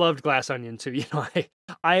I loved Glass Onion too.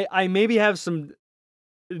 I maybe have some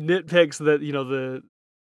nitpicks that, the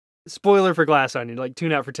spoiler for Glass Onion, like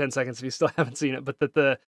tune out for 10 seconds if you still haven't seen it, but that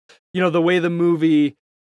the way the movie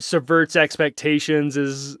subverts expectations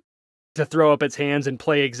is to throw up its hands and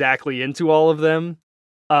play exactly into all of them.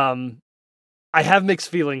 I have mixed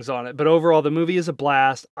feelings on it, but overall the movie is a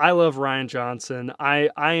blast. I love Rian Johnson. I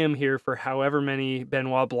am here for however many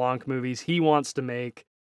Benoit Blanc movies he wants to make.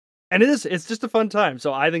 And it's just a fun time.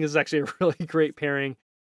 So I think it's actually a really great pairing.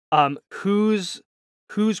 Whose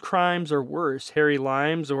crimes are worse, Harry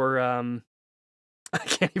Lime's or I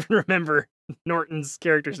can't even remember Norton's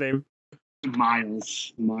character's name.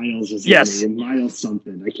 Miles is yes. His name. Miles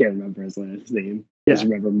something. I can't remember his last name. Yeah. I just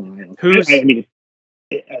remember Miles. I mean,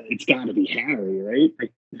 it's got to be Harry, right?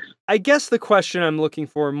 I guess the question I'm looking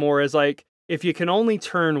for more is like, if you can only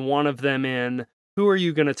turn one of them in, who are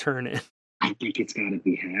you going to turn in? I think it's got to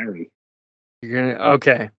be Harry. You're gonna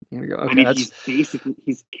okay. You're gonna go. Okay, I mean,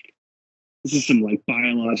 this is some like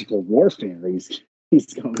biological warfare.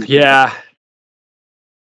 He's going. Yeah.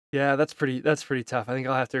 Yeah, that's pretty tough. I think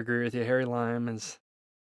I'll have to agree with you. Harry Lime is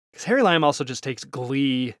because Harry Lime also just takes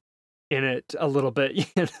glee in it a little bit,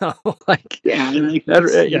 like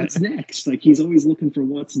what's next? Like he's always looking for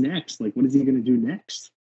what's next. Like what is he going to do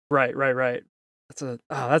next? Right.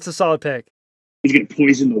 That's a solid pick. He's going to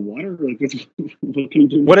poison the water. Like what can he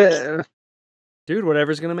do next? Dude,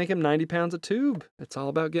 whatever's going to make him 90 pounds a tube. It's all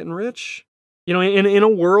about getting rich. In a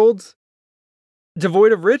world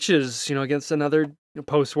devoid of riches, against another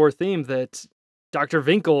post-war theme that Dr.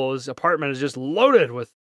 Winkle's apartment is just loaded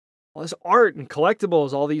with all this art and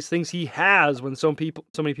collectibles, all these things he has when so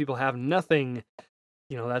many people have nothing.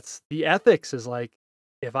 That's the ethics is like,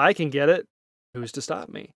 if I can get it, who's to stop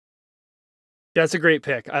me? That's a great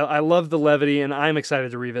pick. I love the levity, and I'm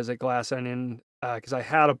excited to revisit Glass Onion because I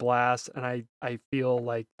had a blast, and I feel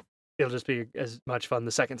like it'll just be as much fun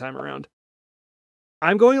the second time around.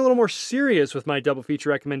 I'm going a little more serious with my double feature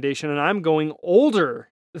recommendation, and I'm going older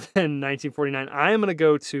than 1949. I am going to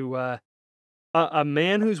go to a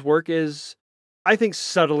man whose work is, I think,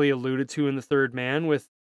 subtly alluded to in The Third Man with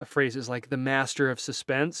phrases like the master of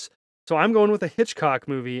suspense. So I'm going with a Hitchcock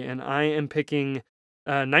movie, and I am picking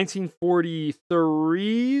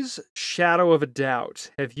 1943's Shadow of a Doubt.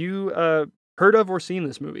 Have you heard of or seen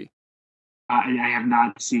this movie? I have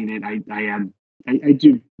not seen it. I am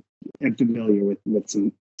familiar with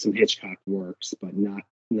some Hitchcock works, but not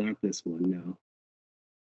this one. No.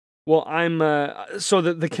 Well, I'm so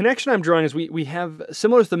the connection I'm drawing is we have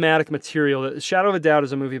similar thematic material. Shadow of a Doubt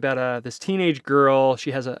is a movie about this teenage girl.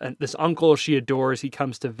 She has this uncle she adores. He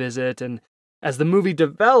comes to visit, and as the movie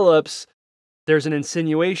develops, there's an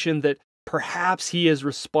insinuation that perhaps he is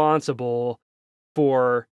responsible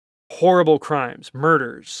for horrible crimes,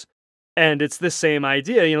 murders. And it's this same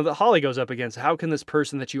idea, that Holly goes up against. How can this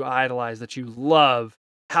person that you idolize, that you love,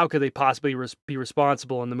 how could they possibly be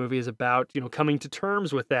responsible? And the movie is about, coming to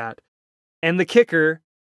terms with that. And the kicker,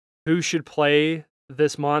 who should play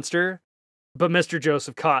this monster but Mr.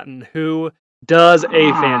 Joseph Cotten, who does a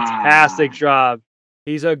fantastic job.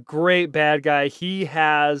 He's a great bad guy. He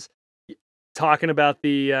has, talking about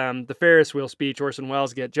the Ferris wheel speech Orson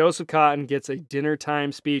Welles gets, Joseph Cotten gets a dinner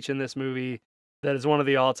time speech in this movie that is one of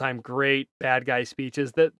the all-time great bad guy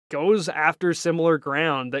speeches that goes after similar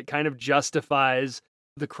ground that kind of justifies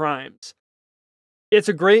the crimes. It's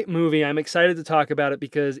a great movie. I'm excited to talk about it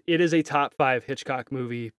because it is a top 5 Hitchcock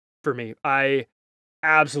movie for me. I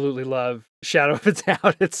absolutely love Shadow of a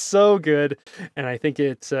Doubt. It's so good, and I think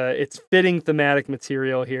it's fitting thematic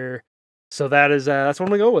material here. So that's what I'm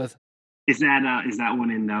gonna go with. Is that one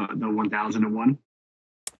in the 1001?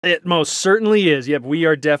 It most certainly is. Yep, we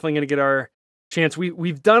are definitely gonna get our chance.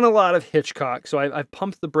 We've done a lot of Hitchcock, so I've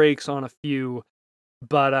pumped the brakes on a few,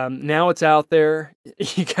 but now it's out there.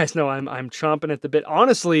 You guys know I'm chomping at the bit.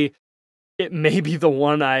 Honestly, it may be the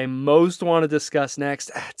one I most want to discuss next.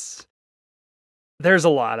 There's a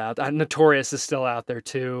lot out there. Notorious is still out there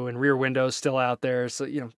too, and Rear Window's still out there. So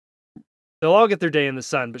they'll all get their day in the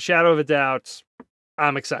sun. But Shadow of a Doubt,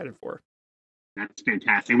 I'm excited for. That's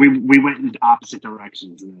fantastic. We went in opposite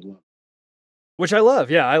directions, and I love it. Which I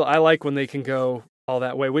love. Yeah, I like when they can go all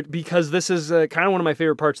that way, because this is kind of one of my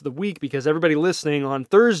favorite parts of the week, because everybody listening, on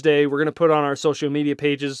Thursday, we're going to put on our social media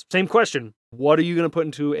pages, same question. What are you going to put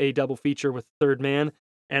into a double feature with Third Man?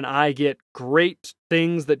 And I get great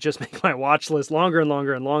things that just make my watch list longer and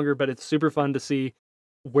longer and longer, but it's super fun to see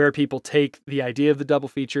where people take the idea of the double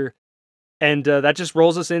feature. And that just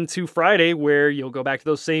rolls us into Friday, where you'll go back to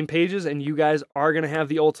those same pages, and you guys are going to have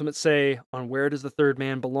the ultimate say on where does the Third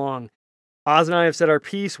Man belong. Oz and I have said our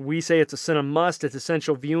piece. We say it's a cinema must, it's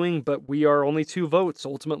essential viewing, but we are only 2 votes.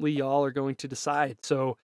 Ultimately, y'all are going to decide.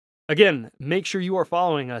 So, again, make sure you are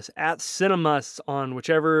following us at Cinemusts on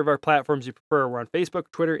whichever of our platforms you prefer. We're on Facebook,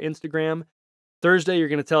 Twitter, Instagram. Thursday, you're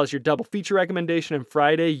going to tell us your double feature recommendation, and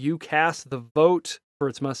Friday, you cast the vote for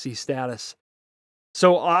its must-see status.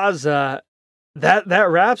 So, Oz, that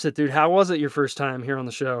wraps it, dude. How was it your first time here on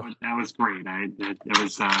the show? That was great. That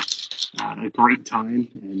was a great time,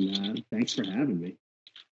 and thanks for having me.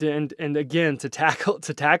 And again, to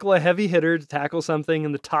tackle a heavy hitter, to tackle something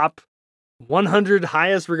in the top 100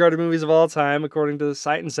 highest regarded movies of all time, according to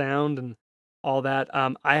Sight and Sound and all that.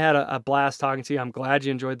 I had a blast talking to you. I'm glad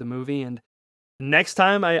you enjoyed the movie, and next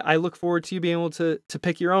time I look forward to you being able to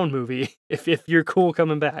pick your own movie if you're cool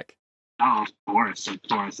coming back. Oh, of course.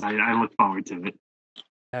 I look forward to it.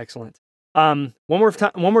 Excellent. One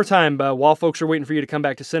more time, while folks are waiting for you to come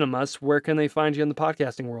back to Cinemas, where can they find you in the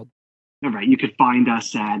podcasting world? All right, you can find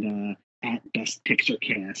us at Best Picture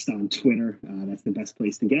Cast on Twitter. That's the best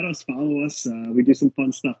place to get us. Follow us. We do some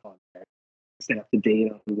fun stuff on there. Stay up to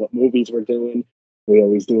date on what movies we're doing. We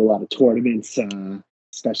always do a lot of tournaments,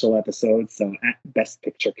 special episodes. So at Best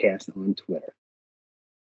Picture Cast on Twitter.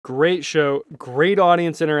 Great show, great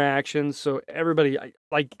audience interaction. So everybody,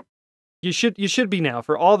 you should be now,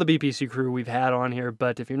 for all the BPC crew we've had on here.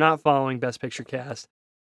 But if you're not following Best Picture Cast,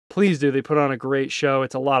 please do. They put on a great show.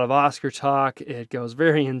 It's a lot of Oscar talk. It goes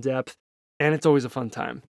very in depth, and it's always a fun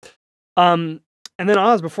time. And then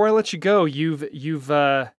Oz, before I let you go, you've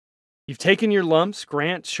taken your lumps.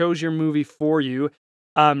 Grant chose your movie for you.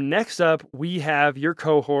 Next up, we have your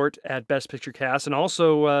cohort at Best Picture Cast, and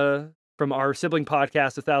also from our sibling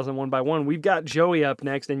podcast, 1001 by 1, we've got Joey up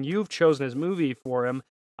next, and you've chosen his movie for him.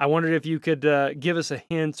 I wondered if you could give us a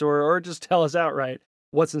hint or just tell us outright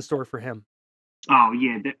what's in store for him. Oh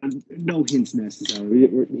yeah, no hints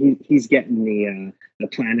necessary. He's getting the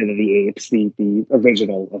Planet of the Apes, the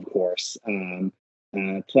original, of course.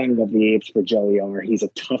 Planet of the Apes for Joey R. He's a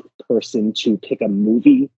tough person to pick a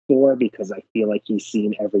movie for, because I feel like he's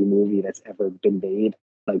seen every movie that's ever been made.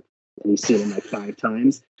 Like, he's seen it like 5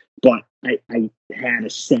 times. But I had a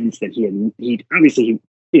sense that he obviously,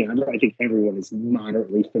 I think everyone is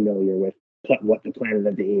moderately familiar with what the Planet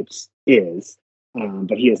of the Apes is.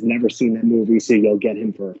 But he has never seen that movie, so you'll get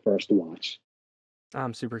him for a first watch.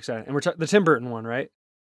 I'm super excited. And we're the Tim Burton one, right?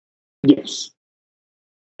 Yes.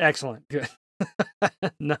 Excellent. Good.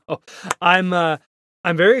 No, I'm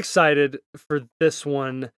very excited for this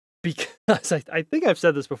one because I think I've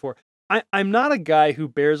said this before. I'm not a guy who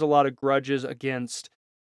bears a lot of grudges against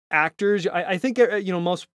actors. I think,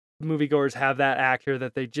 most moviegoers have that actor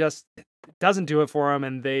that they just doesn't do it for them,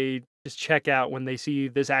 and they just check out when they see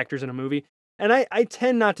this actor's in a movie. And I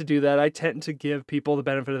tend not to do that. I tend to give people the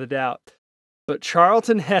benefit of the doubt. But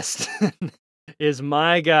Charlton Heston is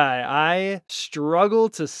my guy. I struggle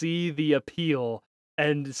to see the appeal,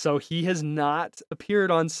 and so he has not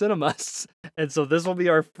appeared on Cinemusts. And so this will be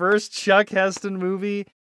our first Chuck Heston movie.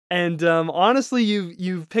 And honestly,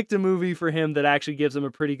 you've picked a movie for him that actually gives him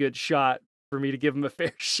a pretty good shot for me to give him a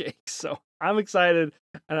fair shake. So I'm excited.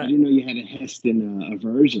 I didn't know you had a Heston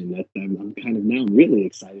aversion. That I'm kind of now really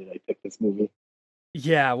excited I picked this movie.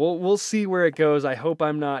 Yeah, we'll see where it goes. I hope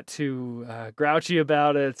I'm not too grouchy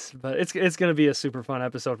about it, but it's going to be a super fun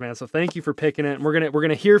episode, man. So thank you for picking it. And we're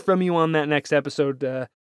gonna hear from you on that next episode,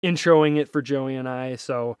 introing it for Joey and I.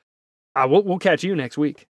 So we'll catch you next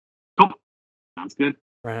week. Cool. Sounds good.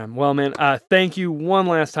 Right. Well, man, thank you one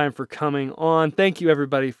last time for coming on. Thank you,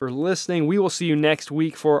 everybody, for listening. We will see you next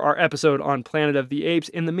week for our episode on Planet of the Apes.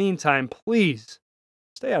 In the meantime, please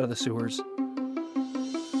stay out of the sewers.